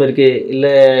ஆஃபீஸ் ரூம் இருக்குது,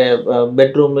 இல்லை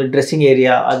பெட்ரூம் ட்ரெஸ்ஸிங்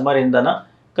ஏரியா அது மாதிரி இருந்தானா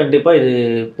கண்டிப்பாக இது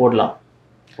போடலாம்.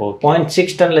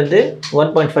 0.6 டன்லேருந்து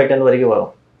 1.5 டன் வரைக்கும்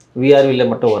வரும்,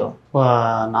 விஆர்வியில் மட்டும் வரும். இப்போ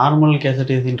நார்மல்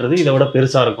கேசட் ஏசின்றது இதை விட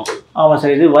பெருசாக இருக்கும். ஆமாம்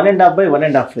சார், இது 1.5 by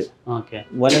 1.5 feet. Okay,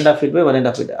 1.5 feet by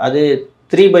 1.5 feet. அது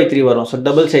 3 by 3 வரும், ஸோ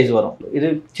டபுள் சைஸ் வரும். இது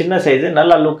சின்ன சைஸு,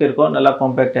 நல்லா லுக் இருக்கும், நல்லா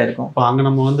காம்பேக்டாக இருக்கும். இப்போ அங்கே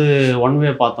நம்ம வந்து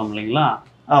 1-வே பார்த்தோம் இல்லைங்களா?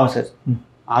 ஆமாம் சார்.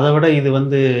 அதை விட இது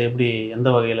வந்து எப்படி, எந்த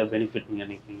வகையில் பெனிஃபிட்னு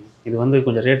நினைக்கிறீங்க? இது வந்து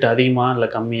கொஞ்சம் ரேட் அதிகமாக இல்லை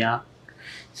கம்மியாக?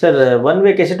 சார்,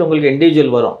 1-வே கேசட் உங்களுக்கு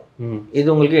இண்டிவிஜுவல் வரும், இது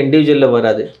உங்களுக்கு இண்டிவிஜுவலில்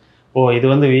வராது. ஓ, இது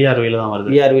வந்து விஆர்வியில் தான்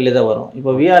வருது? விஆர்வியில் தான் வரும்.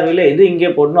 இப்போ விஆர்வியில் இது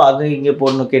இங்கே போடணும் அது இங்கே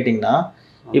போடணும் கேட்டிங்கன்னா,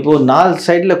 இப்போ 4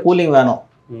 சைடில் கூலிங் வேணும்,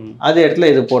 அது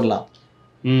இடத்துல இது போடலாம்.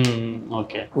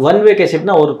 ஓகே, 1-வே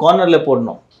கேசட்னா ஒரு கார்னரில்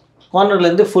போடணும்,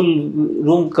 கார்னர்லேருந்து ஃபுல்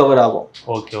ரூம் கவர் ஆகும்.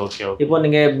 Okay okay okay. இப்போ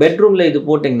நீங்கள் பெட்ரூமில் இது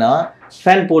போட்டிங்கன்னா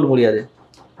ஃபேன் போட முடியாது.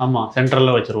 ஆமாம்,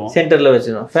 சென்டரில் வச்சுருவோம். சென்டரில்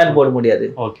வச்சிருவோம், ஃபேன் போட முடியாது.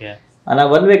 ஓகே.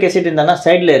 ஆனால் 1-வே கேசட் இருந்தானா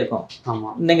சைடில் இருக்கும்,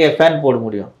 ஆமாம், நீங்கள் ஃபேன் போட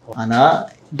முடியும். ஆனால்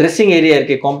ட்ரெஸ்ஸிங் ஏரியா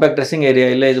இருக்குது, காம்பேக்ட் ட்ரெஸ்ஸிங் ஏரியா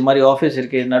இல்லை, இது மாதிரி ஆஃபீஸ்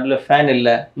இருக்குது, நடுவில் ஃபேன்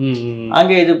இல்லை,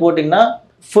 அங்கே இது போட்டிங்கன்னா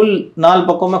ஃபுல் 4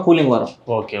 பக்கமே கூலிங் வரும்.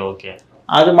 Okay okay.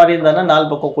 அது மாதிரி இருந்தானா 4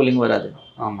 பக்கம் கூலிங் வராது.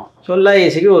 ஆமாம், ஸோ எல்லா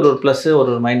ஏசிக்கு ஒரு ப்ளஸ்ஸு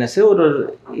ஒரு மைனஸு, ஒரு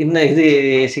இன்னும் இது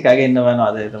ஏசிக்காக என்ன வேணும்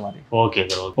அது இது மாதிரி. Okay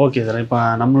sir. ஓகே சார், இப்போ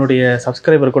நம்மளுடைய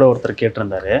சப்ஸ்கிரைபர் கூட ஒருத்தர்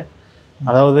கேட்டிருந்தாரு,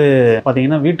 அதாவது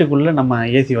பார்த்தீங்கன்னா வீட்டுக்குள்ளே நம்ம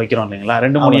ஏசி வைக்கிறோம் இல்லைங்களா,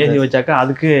 2-3 ஏசி வச்சாக்கா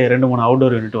அதுக்கு 2-3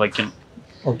 அவுட்டோர் யூனிட் வைக்கணும்.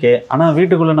 ஓகே, ஆனால்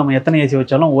வீட்டுக்குள்ளே நம்ம எத்தனை ஏசி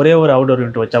வச்சாலும் ஒரே ஒரு அவுட்டோர்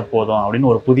யூனிட் வச்சா போதும்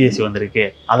அப்படின்னு ஒரு புதிய ஏசி வந்திருக்கு,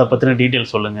 அதை பற்றின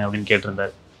டீட்டெயில் சொல்லுங்கள் அப்படின்னு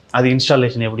கேட்டிருந்தாரு. அது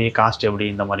இன்ஸ்டாலேஷன் எப்படி, காஸ்ட் எப்படி,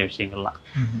 இந்த மாதிரி விஷயங்கள்லாம்.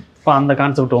 இப்போ அந்த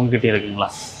கான்செப்ட் உங்ககிட்ட இருக்குங்களா?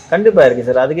 கண்டிப்பாக இருக்குது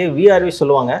சார். அதுக்கு விஆர்வி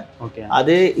சொல்லுவாங்க. ஓகே,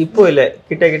 அது இப்போ இல்லை,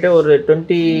 கிட்ட ஒரு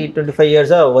 20-25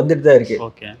 இயர்ஸாக வந்துட்டு தான் இருக்குது.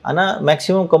 ஓகே, ஆனால்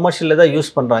மேக்ஸிமம் கமர்ஷியலில் தான்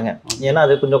யூஸ் பண்ணுறாங்க, ஏன்னா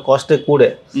அது கொஞ்சம் காஸ்ட்டு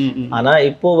கூட. ஆனால்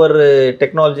இப்போ ஒரு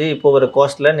டெக்னாலஜி, இப்போ ஒரு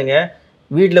காஸ்ட்டில் நீங்கள்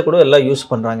வீட்டில் கூட எல்லாம் யூஸ்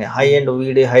பண்ணுறாங்க. ஹை எண்ட்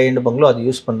வீடு, ஹை எண்ட் பங்களோ அது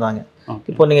யூஸ் பண்ணுறாங்க.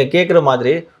 இப்போ நீங்கள் கேட்குற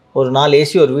மாதிரி ஒரு 4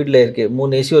 ஏசி ஒரு வீட்டில் இருக்குது,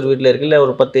 3 ஏசி ஒரு வீட்டில் இருக்குது, இல்லை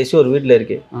ஒரு 10 ஏசி ஒரு வீட்டில்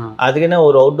இருக்குது, அதுக்குன்னா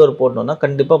ஒரு அவுட்டோர் போடணுன்னா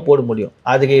கண்டிப்பாக போட முடியும்.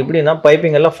 அதுக்கு எப்படின்னா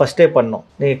பைப்பிங் எல்லாம் ஃபஸ்ட்டே பண்ணணும்.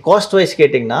 நீங்கள் காஸ்ட் வைஸ்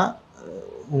கேட்டிங்கன்னா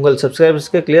உங்கள்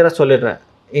சப்ஸ்கிரைபர்ஸ்க்கு கிளியராக சொல்லிடுறேன்.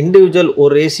 இண்டிவிஜுவல்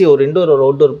ஒரு ஏசி, ஒரு இண்டோர் ஒரு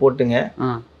அவுட்டோர் போட்டுங்க,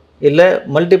 இல்லை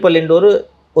மல்டிபிள் இண்டோர்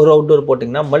ஒரு அவுட்டோர்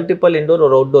போட்டிங்கன்னா, மல்டிபிள் இண்டோர்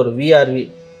ஒரு அவுட்டோர் VRV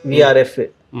VRF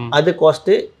அது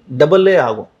காஸ்ட்டு டபுளே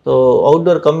ஆகும். ஸோ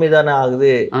அவுட்டோர் கம்மி தானே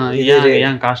ஆகுது,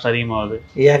 ஏன் காஸ்ட் அதிகமாகுது?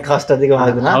 ஏன் காஸ்ட்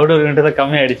அதிகமாகுதுன்னா அவுட்டோர் யூனிட் தான்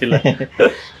கம்மி ஆகிடுச்சுல்ல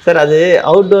சார். அது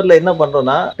அவுட்டோரில் என்ன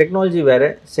பண்ணுறோன்னா டெக்னாலஜி வேறு,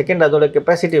 செகண்ட் அதோட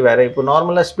கெப்பாசிட்டி வேறு. இப்போ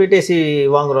நார்மலாக ஸ்ப்ளிட் ஏசி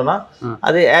வாங்குறோன்னா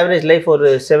அது ஆவரேஜ் லைஃப் ஒரு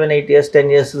 7-8 இயர்ஸ்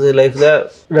 10 இயர்ஸ் லைஃப்பில்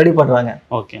ரெடி பண்ணுறாங்க.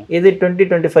 ஓகே, இது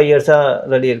 20-25 இயர்ஸாக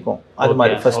ரெடி இருக்கும். அது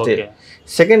மாதிரி ஃபஸ்ட்டு.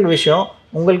 செகண்ட் விஷயம்,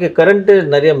 உங்களுக்கு கரண்ட்டு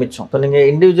நிறைய மிச்சம். இப்போ நீங்கள்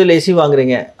இண்டிவிஜுவல் ஏசி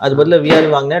வாங்குறீங்க, அது பதில்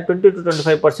விஆர்வி வாங்கினா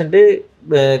 20-25%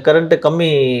 கரண்ட்டு கம்மி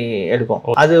எடுக்கும்,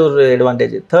 அது ஒரு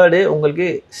அட்வான்டேஜ். தேர்டு, உங்களுக்கு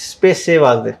ஸ்பேஸ் சேவ்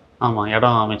ஆகுது. ஆமாம்,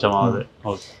 இடம் மிச்சமாகுது.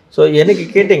 ஓகே. ஸோ எனக்கு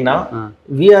கேட்டிங்கன்னா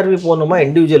விஆர்வி போடணுமா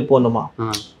இண்டிவிஜுவல் போடணுமா,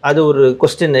 அது ஒரு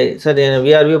கொஸ்டின். சார்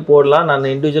விஆர்வி போடலாம்,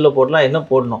 நான் இண்டிவிஜுவலாக போடலாம், என்ன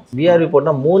போடணும்? விஆர்வி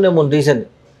போட்டால் 3 ரீசன்.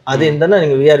 அது இருந்தால்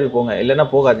நீங்கள் விஆர்வி போங்க, இல்லைன்னா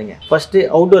போகாதீங்க. ஃபஸ்ட்டு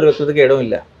அவுட்டோர் வைக்கிறதுக்கு இடம்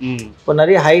இல்லை. இப்போ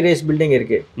நிறைய ஹை ரைஸ் பில்டிங்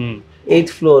இருக்குது,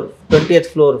 8th floor 20th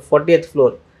floor 40th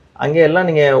floor, அங்கே எல்லாம்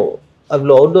நீங்கள்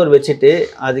அவ்வளோ அவுட்டோர் வச்சுட்டு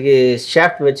அதுக்கு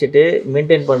ஷாஃப்ட் வச்சுட்டு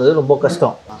மெயின்டைன் பண்ணுறது ரொம்ப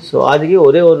கஷ்டம். ஸோ அதுக்கு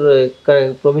ஒரே ஒரு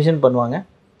ப்ரொவிஷன் பண்ணுவாங்க,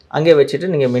 அங்கே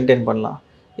வச்சுட்டு நீங்கள் மெயின்டைன் பண்ணலாம்.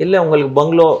 இல்லை உங்களுக்கு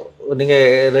பங்களோ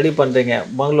நீங்கள் ரெடி பண்ணுறீங்க,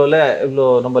 பங்களோவில் இவ்வளோ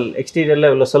நம்ம எக்ஸ்டீரியரில்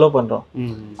இவ்வளோ செலவு பண்ணுறோம்,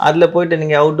 அதில் போயிட்டு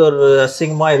நீங்கள் அவுட்டோர்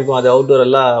அசிங்கமாக இருக்கும் அது அவுட்டோர்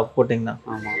எல்லாம் போட்டிங்கன்னா.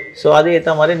 ஸோ அது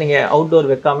ஏற்ற மாதிரி நீங்கள்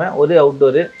அவுட்டோர் வைக்காமல் ஒரே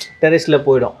அவுட்டோரு டெரஸில்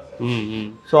போயிடும்.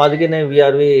 ஸோ அதுக்கு என்ன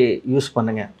விஆர்வி யூஸ்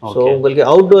பண்ணுங்க. ஸோ உங்களுக்கு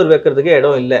அவுட்டோர் வைக்கிறதுக்கு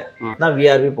இடம் இல்லை, நான்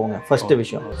விஆர்வி போங்க, ஃபர்ஸ்ட்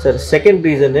விஷயம். சார் செகண்ட்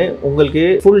ரீசனு, உங்களுக்கு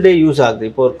ஃபுல் டே யூஸ் ஆகுது.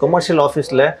 இப்போ ஒரு கமர்ஷியல்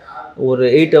ஆஃபீஸில் ஒரு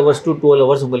 8 hours to 12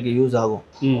 hours உங்களுக்கு யூஸ் ஆகும்.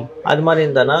 அது மாதிரி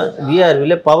இருந்தானா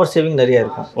விஆர்வியில் பவர் சேவிங் நிறைய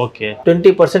இருக்கும். ஓகே,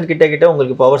 20% கிட்ட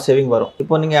உங்களுக்கு பவர் சேவிங் வரும்.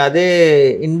 இப்போ நீங்கள் அதே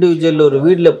இண்டிவிஜுவல் ஒரு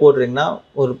வீட்டில் போடுறீங்கன்னா,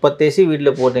 ஒரு 10 ஏசி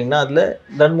வீட்டில் போடுறீங்கன்னா அதில்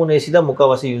 2-3 ஏசி தான்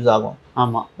முக்கால்வாசி யூஸ் ஆகும்.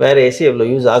 ஆமாம். வேறு ஏசி எவ்வளோ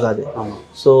யூஸ் ஆகாது. ஆமாம்.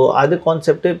 ஸோ அது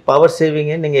கான்செப்ட்டு பவர்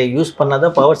சேவிங்கு நீங்கள் யூஸ் பண்ணால்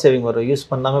தான் பவர் சேவிங் வரும், யூஸ்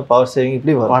பண்ணாமல் பவர் சேவிங்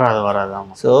இப்படி வராது.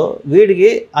 ஆமாம். ஸோ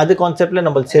வீடுக்கு அது கான்செப்டில்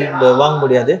நம்ம வாங்க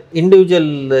முடியாது.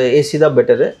 இண்டிவிஜுவல் ஏசி தான்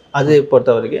பெட்டரு அது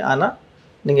பொறுத்த வரைக்கும். ஆனால்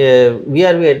நீங்கள்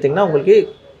விஆர்வி எடுத்திங்கன்னா உங்களுக்கு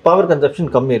பவர்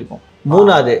கன்சப்ஷன் கம்மி இருக்கும்.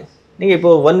 மூணாவது நீங்கள்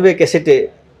இப்போ ஒன் வே கெசெட்டு,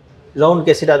 ரவுண்ட்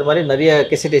கெசெட் அது மாதிரி நிறைய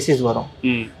கெசெட் ஏசிஸ் வரும்.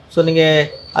 ஸோ நீங்கள்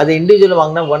அது இண்டிவிஜுவல்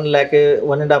வாங்கினா 1 lakh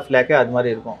 1.5 lakh அது மாதிரி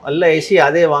இருக்கும். எல்லா ஏசி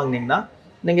அதே வாங்கினீங்கன்னா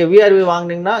நீங்கள் விஆர்வி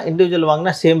வாங்கினீங்கன்னா இண்டிவிஜுவல்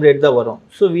வாங்கினா சேம் ரேட் தான் வரும்.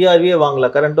 ஸோ விஆர்வியே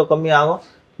வாங்கலாம், கரண்ட்டும் கம்மி ஆகும்,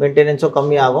 மெயின்டெனன்ஸும்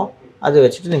கம்மி ஆகும். அதை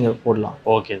வச்சுட்டு நீங்கள் போடலாம்.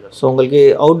 Okay sir. ஸோ உங்களுக்கு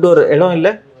அவுட்டோர் இடம்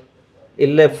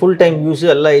இல்லை ஃபுல் டைம் யூஸு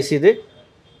எல்லா ஏசி இது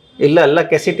இல்லை எல்லா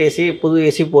கெசெட் ஏசி புது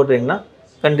ஏசி போடுறீங்கன்னா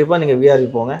கண்டிப்பாக நீங்கள் விஆர்வி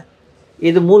போங்க.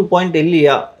 இது 3 பாயிண்ட்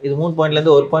இல்லையா, இது 3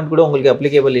 பாயிண்ட்லேருந்து ஒரு பாயிண்ட் கூட உங்களுக்கு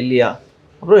அப்ளிகேபிள் இல்லையா,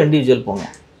 அப்புறம் இண்டிவிஜுவல் போங்க.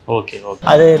 ஓகே.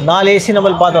 அது 4 ஏசி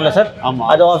நம்ம பார்த்தோம்ல சார். ஆமாம்.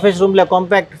 அது ஆஃபீஸ் ரூமில்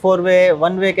காம்பேக்ட் 4 வே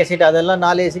 1 வே கெசெட் அதெல்லாம்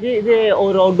 4 ஏசிக்கு. இது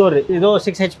ஒரு அவுட்டோர், இதோ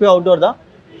 6 HP அவுட்டோர் தான்,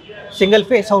 சிங்கிள்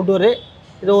ஃபேஸ் அவுட்டோரு.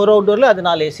 இது ஒரு அவுட்டோரில் அது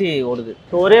 4 ஏசி ஓடுது.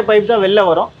 ஸோ ஒரே பைப் தான் வெளில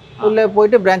வரும், உள்ளே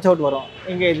போயிட்டு பிரான்ச் அவுட் வரும்.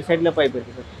 இங்கே இது சைடில் பைப்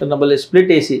இருக்குது சார். நம்ம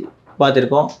ஸ்ப்ளிட் ஏசி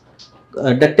பார்த்துருக்கோம்,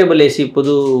 டக்டபிள் ஏசி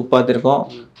புது பார்த்துருக்கோம்,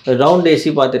 ரவுண்ட் ஏசி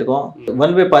பார்த்துருக்கோம்,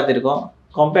 1 வே பார்த்துருக்கோம்,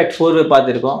 காம்பேக்ட் 4 வே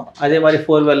பார்த்துருக்கோம். அதே மாதிரி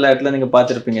 4 வே எல்லா இடத்துல நீங்கள்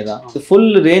பார்த்துருப்பீங்க தான். ஃபுல்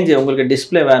ரேஞ்ச் உங்களுக்கு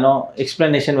டிஸ்பிளே வேணும்,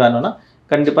 எக்ஸ்ப்ளனேஷன் வேணும்னா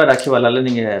கண்டிப்பாக ரக்கிவாலாவில்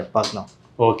நீங்கள் பார்க்கலாம்.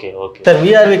 ஓகே. சார்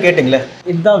விஆர்வி கேட்டிங்களே,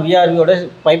 இதுதான் விஆர்வியோட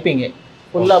பைப்பிங்கு.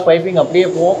 ஃபுல்லாக பைப்பிங் அப்படியே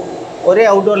போகும், ஒரே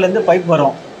அவுட்டோர்லேருந்து பைப்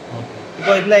வரும்.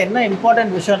 இப்போ இதில் என்ன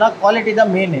இம்பார்ட்டன்ட் விஷயம்னா குவாலிட்டி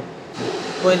தான் மெயின்.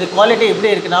 இப்போ இது குவாலிட்டி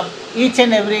எப்படி இருக்குன்னா ஈச்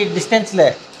அண்ட் எவ்ரி டிஸ்டன்ஸில்,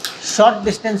 ஷார்ட்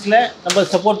டிஸ்டன்ஸில் நம்ம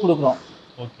சப்போர்ட் கொடுக்குறோம்.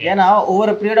 ஏன்னா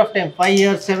ஒவ்வொரு period of time 5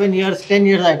 years 7 years 10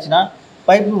 years ஆயிடுச்சுன்னா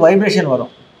பைப்பு வைப்ரேஷன்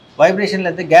வரும்,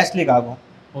 வைப்ரேஷன்லேருந்து கேஸ் லீக் ஆகும்.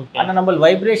 ஆனால் நம்ம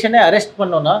வைப்ரேஷனை அரெஸ்ட்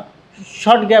பண்ணோன்னா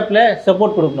ஷார்ட் கேப்பில்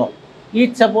சப்போர்ட் கொடுக்கணும்.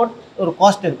 ஈச் சப்போர்ட் ஒரு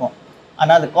காஸ்ட் இருக்கும்.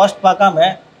 ஆனால் அது காஸ்ட் பார்க்காம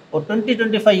ஒரு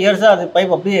 20-25 years அது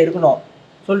பைப் அப்படியே இருக்கணும்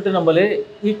சொல்லிட்டு நம்மளு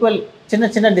ஈக்குவல்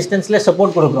சின்ன டிஸ்டன்ஸில்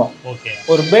சப்போர்ட் கொடுக்குறோம்.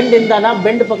 ஒரு பெண்ட் இருந்தானா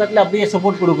பெண்ட் பக்கத்தில் அப்படியே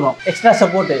சப்போர்ட் கொடுக்குறோம், எக்ஸ்ட்ரா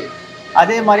சப்போர்ட்டு.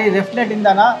 அதே மாதிரி ரெஃப்னெட்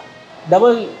இருந்தானா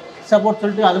டபுள் சப்போர்ட்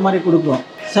சொல்லிட்டு அது மாதிரி கொடுக்குறோம்.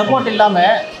 சப்போர்ட்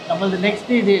இல்லாமல் நம்மளது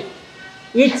நெக்ஸ்ட்டு இது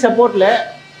ஈச் சப்போர்ட்டில்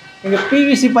நீங்கள்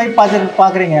பிவிசி பைப்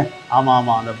பார்க்குறீங்க. ஆமாம்.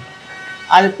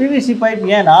 அது பிவிசி பைப்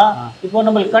ஏன்னா இப்போ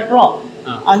நம்மளுக்கு கட்டுறோம்,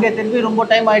 அங்கே திருப்பி ரொம்ப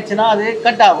டைம் ஆயிடுச்சுன்னா அது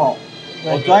கட் ஆகும்.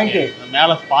 ஜாயிண்ட்டு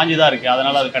மேலே ஸ்பாஞ்சு தான் இருக்குது,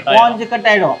 அதனால் அது ஸ்பாஞ்சு கட்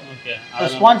ஆகிடும்.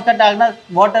 ஸ்பாஞ்ச் கட் ஆகுனா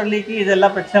வாட்டர் லீக்கு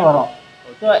இதெல்லாம் பிரச்சனை வரும்.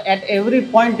 ஸோ அட் எவ்ரி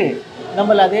பாயிண்ட்டு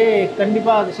நம்மள அதே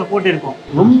கண்டிப்பாக அது சப்போர்ட் இருக்கும்.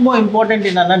 ரொம்ப இம்பார்ட்டண்ட்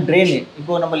என்னென்னா ட்ரெயின்.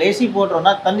 இப்போ நம்ம ஏசி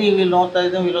போடுறோம்னா தண்ணி விழும்,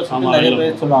 சொல்லி நிறைய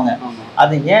பேர் சொல்லுவாங்க.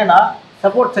 அது ஏன்னா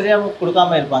சப்போர்ட் சரியாக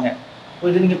கொடுக்காம இருப்பாங்க. இப்போ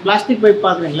இது நீங்கள் பிளாஸ்டிக் பைப்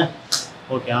பார்க்குறீங்களா?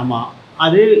 ஓகே. ஆமாம்.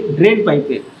 அது train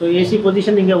pipe. So AC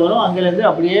position இங்கே வரும், அங்கேருந்து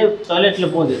அப்படியே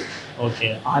டாய்லெட்டில் போகுது. ஓகே.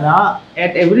 ஆனால்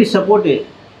அட் எவ்ரி சப்போர்ட்டு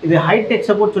இது ஹைடெக்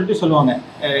சப்போர்ட் சொல்லிட்டு சொல்லுவாங்க.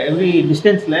 எவ்ரி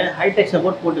டிஸ்டன்ஸில் ஹைடெக்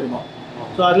சப்போர்ட் போட்டுருக்கோம்.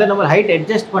 ஸோ அதில் நம்ம ஹைட்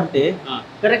அட்ஜஸ்ட் பண்ணிட்டு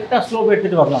கரெக்டாக ஸ்லோப்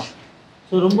எடுத்துகிட்டு வரலாம்.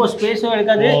 ஸோ ரொம்ப ஸ்பேஸும்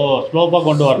எடுக்காது, ஸ்லோப்பாக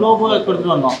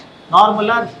கொடுத்துட்டு வரணும்.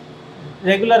 நார்மலாக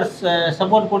ரெகுலர்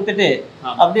சப்போர்ட் கொடுத்துட்டு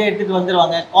அப்படியே எடுத்துகிட்டு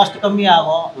வந்துடுவாங்க, காஸ்ட்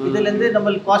கம்மியாகும். இதுலேருந்து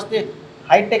நம்மளுக்கு cost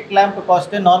hitech clamp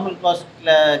cost normal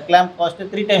clamp cost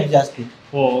 3 times ஜாஸ்தி.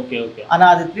 ஓகே. ஆனால்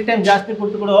அது 3 times ஜாஸ்தி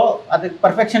கொடுத்து கூட அதுக்கு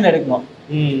பர்ஃபெக்ஷன் எடுக்கணும்.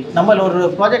 நம்ம ஒரு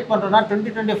ப்ராஜெக்ட் பண்ணுறோம்னா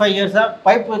 20-25 years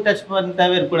பைப் டச் பண்ண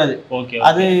தேவை இருக்கக்கூடாது.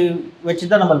 அது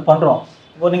வச்சு தான் நம்ம பண்ணுறோம்.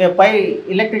 இப்போ நீங்கள்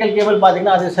எலக்ட்ரிக்கல் கேபிள்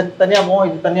பார்த்தீங்கன்னா அது தனியாக போகும்,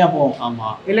 இது தனியாக போகும்.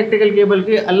 ஆமாம். எலக்ட்ரிக்கல்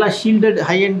கேபிளுக்கு எல்லாம் ஷீல்டட்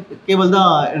ஹை அண்ட் கேபிள்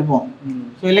தான் எடுப்போம்.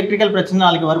 ஸோ எலக்ட்ரிக்கல் பிரச்சனை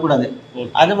நாளைக்கு வரக்கூடாது.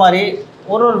 அது மாதிரி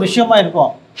ஒரு விஷயமா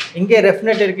இருக்கும். இங்கே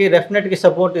ரெஃப்னெட் இருக்குது, ரெஃப்னெட்டுக்கு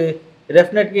சப்போர்ட்டு,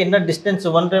 ரெஃப்னெட்டுக்கு என்ன டிஸ்டன்ஸ்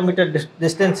 1.5 meter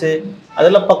டிஸ்டன்ஸு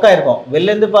அதெல்லாம் பக்கா இருக்கும்.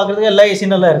 வெளிலேருந்து பார்க்குறதுக்கு எல்லா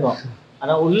ஏசி நல்லா இருக்கும்.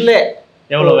 ஆனால் உள்ளே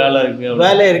எவ்வளோ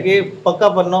வேலை இருக்குது பக்கா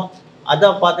பண்ணோம்,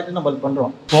 அதான் பார்த்துட்டு நம்ம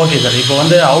பண்ணுறோம். Okay sir. இப்போ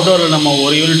வந்து அவுட்டோரில் நம்ம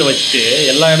ஒரு யூனிட் வச்சுட்டு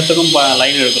எல்லா இடத்துக்கும்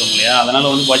லைன் எடுக்கிறோம் இல்லையா,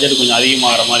 அதனால் வந்து பட்ஜெட் கொஞ்சம்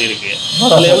அதிகமாகிற மாதிரி இருக்குது.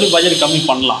 அதில் எப்படி பட்ஜெட் கம்மி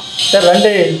பண்ணலாம் சார்?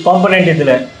 2 காம்பனெண்ட்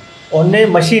இதில். ஒன்று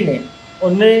மஷீனு,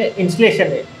 ஒன்று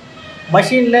இன்ஸ்டலேஷனு.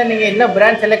 மஷீனில் நீங்கள் என்ன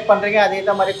பிராண்ட் செலக்ட் பண்ணுறீங்க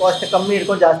அதே மாதிரி காஸ்ட்டு கம்மி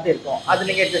இருக்கும், ஜாஸ்தி இருக்கும், அது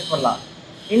நீங்கள் அட்ஜஸ்ட் பண்ணலாம்.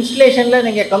 இன்ஸ்டலேஷனில்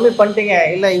நீங்கள் கம்மி பண்ணிட்டீங்க,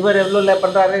 இல்லை இவர் எவ்வளோல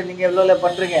பண்ணுறாரு நீங்கள் எவ்வளோல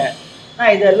பண்ணுறீங்க,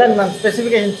 இதெல்லாம் நான்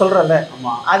ஸ்பெசிஃபிகேஷன் சொல்கிறேன்ல,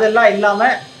 அதெல்லாம்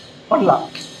இல்லாமல் பண்ணலாம்.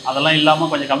 அதெல்லாம் இல்லாமல்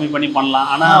கொஞ்சம் கம்மி பண்ணி பண்ணலாம்.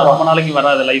 ஆனால் ரொம்ப நாளைக்கு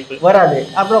வராது, லைஃப் வராது.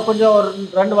 அப்புறம் கொஞ்சம் ஒரு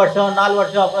 2 வருஷம் 4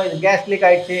 வருஷம் அப்புறம் இது கேஸ் லீக்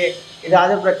ஆகிடுச்சு, இது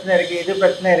அது பிரச்சனை இருக்குது, இது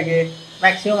பிரச்சனை இருக்குது,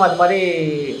 மேக்ஸிமம் அது மாதிரி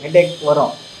ஹெடேக்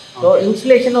வரும். ஸோ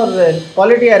இன்ஸ்டலேஷன் ஒரு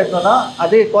குவாலிட்டியாக இருக்கணும்னா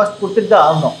அது காஸ்ட் கொடுத்துட்டு தான்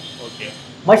ஆகணும்.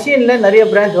 மஷீனில் நிறைய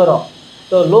பிரான்ச் வரும்.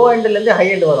 ஸோ லோ எண்ட்லேருந்து ஹை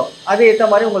எண்ட் வரும். அது ஏற்ற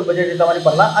மாதிரி உங்களுக்கு பட்ஜெட் ஏற்ற மாதிரி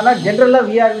பண்ணலாம். ஆனால் ஜென்ரலாக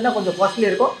விஆர்வினா கொஞ்சம் காஸ்ட்லி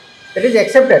இருக்கும், இட் இஸ்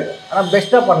எக்ஸப்டட். ஆனால்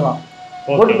பெஸ்ட்டாக பண்ணலாம்.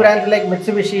 குட் பிராண்ட் லைக்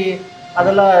மிட்சுபிஷி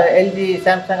அதெல்லாம், எல்ஜி,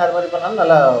 சாம்சங் அது மாதிரி பண்ணாலும்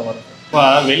நல்லா வரும். இப்போ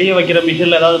வெளியே வைக்கிற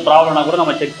மிஷினில் ஏதாவது ப்ராப்ளம்னா கூட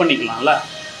நம்ம செக் பண்ணிக்கலாம்ல.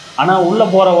 ஆனால் உள்ளே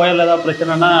போகிற ஒயரில் ஏதாவது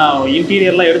பிரச்சனைனா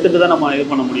இன்டீரியர்லாம் எடுத்துகிட்டு தான் நம்ம இது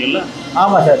பண்ண முடியும்ல.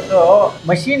 ஆமாம் சார். ஸோ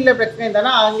மெஷினில் பிரச்சனை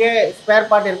இருந்தானா அங்கே ஸ்பேர்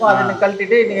பார்ட் இருக்கும், அதை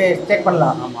கழட்டிட்டு நீங்கள் செக்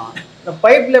பண்ணலாம். ஆமாம். இந்த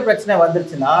பைப்பில் பிரச்சனை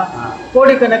வந்துருச்சுன்னா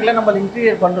கோடிக்கணக்கில் நம்ம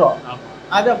இன்டீரியர் பண்ணுறோம்,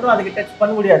 அது அப்புறம் அதுக்கு டச்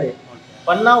பண்ண முடியாது.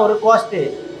 பண்ணால் ஒரு காஸ்ட்டு.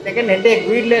 Second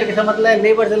headache. வீட்டில் இருக்க சமயத்தில்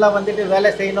லேபர்ஸ் எல்லாம் வந்துட்டு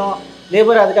வேலை செய்யணும்,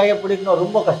 லேபர் அதுக்காக பிடிக்கணும்,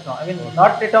 ரொம்ப கஷ்டம். ஐ mean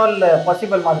not at all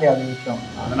possible மாதிரி அது விஷயம்.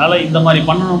 அதனால் இந்த மாதிரி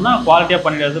பண்ணணும்னா குவாலிட்டியாக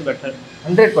பண்ணிடுறது பெட்டர்.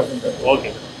 100%.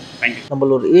 Okay, thank you.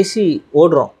 நம்ம ஒரு ஏசி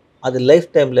ஓடுறோம், அது லைஃப்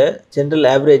டைமில் ஜென்ரல்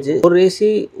ஆவரேஜ் ஒரு ஏசி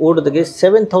ஓடுறதுக்கு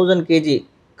 7000 kg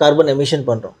கார்பன் எமிஷன்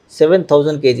பண்ணுறோம்.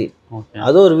 7000 kg.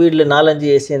 அது ஒரு வீட்டில்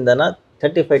 4-5 ஏசி இருந்தானா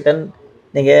 35 டன்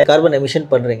நீங்கள் கார்பன் எமிஷன்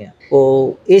பண்ணுறீங்க.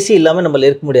 இப்போது ஏசி இல்லாமல் நம்மள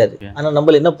இருக்க முடியாது. ஆனால்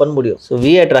நம்மள என்ன பண்ண முடியும்? ஸோ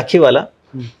வி அட் ரக்கிவாலா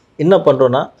என்ன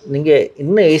பண்ணுறோன்னா, நீங்கள்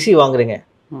என்ன ஏசி வாங்குறீங்க,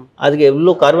 அதுக்கு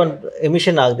எவ்வளோ கார்பன்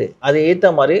எமிஷன் ஆகுது, அதை ஏற்ற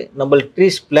மாதிரி நம்ம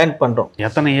ட்ரீஸ் பிளான்ட் பண்ணுறோம்.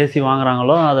 எத்தனை ஏசி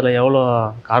வாங்குறாங்களோ அதில் எவ்வளோ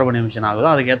கார்பன் எமிஷன் ஆகுதோ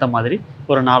அதுக்கேற்ற மாதிரி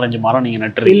ஒரு 4-5 மரம் நீங்கள்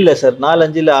நட்டுறீங்க. இல்லை சார்,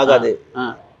 4-5 ஆகாது.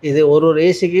 இது ஒரு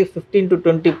ஏசிக்கு 15 to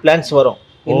 20 பிளான்ஸ் வரும்.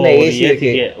 என்ன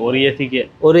ஏசிக்கு?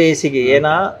 ஒரு ஏசிக்கு.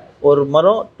 ஏன்னா ஒரு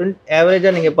மரம்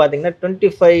ஆவரேஜாக நீங்கள் பார்த்தீங்கன்னா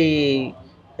 25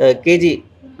 kg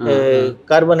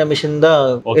கார்பன் எமிஷன் தான்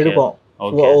எடுக்கும்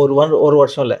ஒரு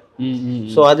வருஷம்ல.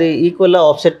 ஸோ அது ஈக்குவலாக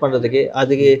ஆஃப்செட் பண்ணுறதுக்கு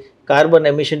அதுக்கு கார்பன்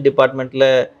எமிஷன் டிபார்ட்மெண்ட்டில்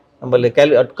நம்மளுக்கு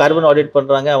கார்பன் ஆடிட்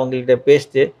பண்ணுறாங்க, அவங்கள்ட்ட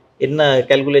பேசிட்டு என்ன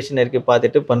கேல்குலேஷன் இருக்குது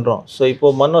பார்த்துட்டு பண்ணுறோம். ஸோ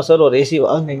இப்போது மனோ சார் ஒரு ஏசி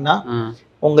வாங்கினீங்கன்னா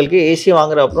உங்களுக்கு ஏசி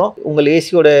வாங்குற அப்புறம் உங்கள்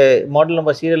ஏசியோட மாடல்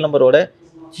நம்பர், சீரியல் நம்பரோட,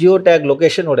 ஜியோ டேக்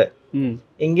லொக்கேஷனோட,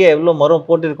 இங்கே எவ்வளோ மரம்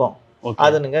போட்டிருக்கோம்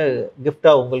அதை நீங்கள்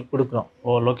கிஃப்டாக உங்களுக்கு கொடுக்குறோம்.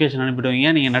 லொக்கேஷன்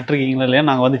அனுப்பிடுவீங்க, நீங்கள் நட்டுருக்கீங்களா இல்லையா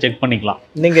நாங்கள் வந்து செக் பண்ணிக்கலாம்.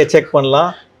 நீங்கள் செக்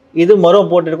பண்ணலாம். இது மரம்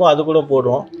போட்டிருக்கோம், அது கூட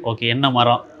போடுறோம். ஓகே, என்ன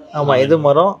மரம்? ஆமாம், இது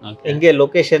மரம், எங்கே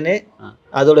லொக்கேஷனு,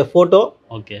 அதோட ஃபோட்டோ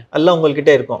எல்லாம்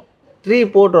உங்கள்கிட்ட இருக்கும். ட்ரீ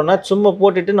போட்டோம்னா சும்மா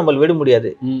போட்டுட்டு நம்ம விட முடியாது.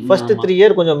 ஃபர்ஸ்ட் 3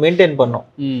 years கொஞ்சம் மெயின்டைன் பண்ணோம்.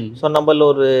 ஸோ நம்ம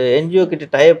ஒரு என்ஜிஓ கிட்ட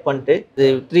டைப் பண்ணிட்டு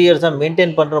 3 years தான்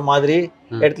மெயின்டைன் பண்ணுற மாதிரி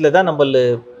இடத்துல தான் நம்ம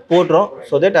போடுறோம்.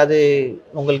 ஸோ தட் அது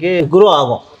உங்களுக்கு குரோ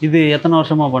ஆகும். இது எத்தனை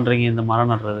வருஷமாக பண்ணுறீங்க இந்த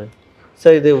மரம் நடுறது?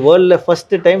 சார் இது வேர்ல்டில்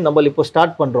ஃபஸ்ட்டு டைம் நம்ம இப்போ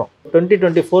ஸ்டார்ட் பண்ணுறோம்.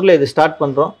 2024 இது ஸ்டார்ட்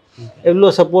பண்ணுறோம். எவ்வளோ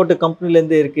சப்போர்ட்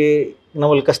கம்பெனிலேருந்து இருக்குது,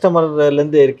 நம்மளுக்கு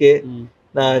கஸ்டமர்லேருந்து இருக்குது,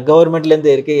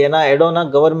 கவர்மெண்ட்லேருந்து இருக்குது. ஏன்னா இடம்னா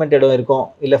கவர்மெண்ட் இடம் இருக்கும்,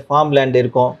 இல்லை ஃபார்ம் லேண்ட்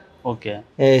இருக்கும். ஓகே,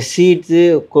 சீட்ஸு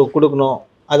கொடுக்கணும்.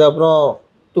 அது அப்புறம்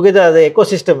டுகெதர் அது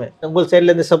எக்கோசிஸ்டம் உங்கள்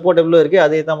சைட்லேருந்து சப்போர்ட் எவ்வளோ இருக்குது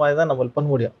அதே தான் மாதிரி தான் நம்மளுக்கு பண்ண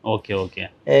முடியும். Okay okay.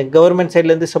 கவர்மெண்ட்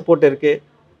சைட்லேருந்து சப்போர்ட் இருக்குது,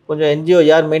 கொஞ்சம் என்ஜிஓ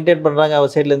யார் மெயின்டைன் பண்ணுறாங்க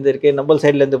அவர் சைட்லேருந்து இருக்குது, நம்ம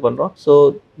சைட்லேருந்து பண்ணுறோம். So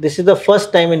this is the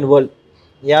first time in world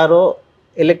யாரோ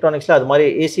எலக்ட்ரானிக்ஸில் அது மாதிரி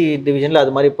ஏசி டிவிஷனில்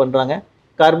அது மாதிரி பண்ணுறாங்க.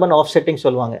 கார்பன் ஆஃப்செட்டிங்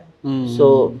சொல்லுவாங்க. ஸோ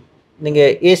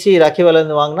நீங்கள் ஏசி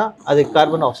ராக்கிவாலேருந்து வாங்கினா அது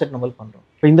கார்பன் ஆஃப்செட் நம்ம பண்ணுறோம்.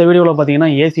 இப்போ இந்த வீடியோவில் பார்த்தீங்கன்னா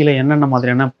ஏசியில் என்னென்ன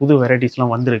மாதிரியான புது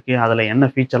வெரைட்டிஸ்லாம் வந்திருக்கு, அதில் என்ன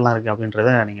ஃபீச்சர்லாம் இருக்குது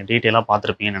அப்படின்றத நீங்கள் டீட்டெயிலாக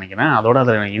பார்த்துருப்பீங்கன்னு நினைக்கிறேன். அதோட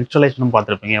அதில் இன்ஸ்டாலேஷனும்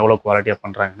பார்த்துருப்பீங்க, எவ்வளோ குவாலிட்டியாக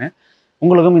பண்ணுறாங்கன்னு.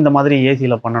 உங்களுக்கும் இந்த மாதிரி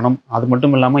ஏசியில் பண்ணணும், அது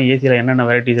மட்டும் இல்லாமல் ஏசியில் என்னென்ன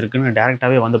வெரைட்டிஸ் இருக்குன்னு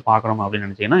டேரெக்டாகவே வந்து பார்க்கணும் அப்படின்னு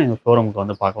நினச்சிங்கன்னா எங்கள் ஷோரூமுக்கு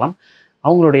வந்து பார்க்கலாம்.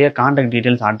 அவங்களுடைய contact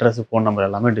details, address, phone number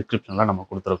எல்லாமே டிஸ்கிரிப்ஷனில் நம்ம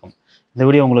கொடுத்துருக்கோம். இந்த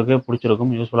வீடியோ உங்களுக்கு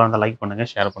பிடிச்சிருக்கும், யூஸ்ஃபுல்லாக இருந்தால் லைக் பண்ணுங்கள்,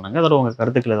 ஷேர் பண்ணுங்கள். அதோட உங்கள்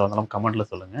கருத்துக்கள் எதாவது இருந்தாலும் கமெண்ட்டில்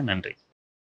சொல்லுங்கள். நன்றி.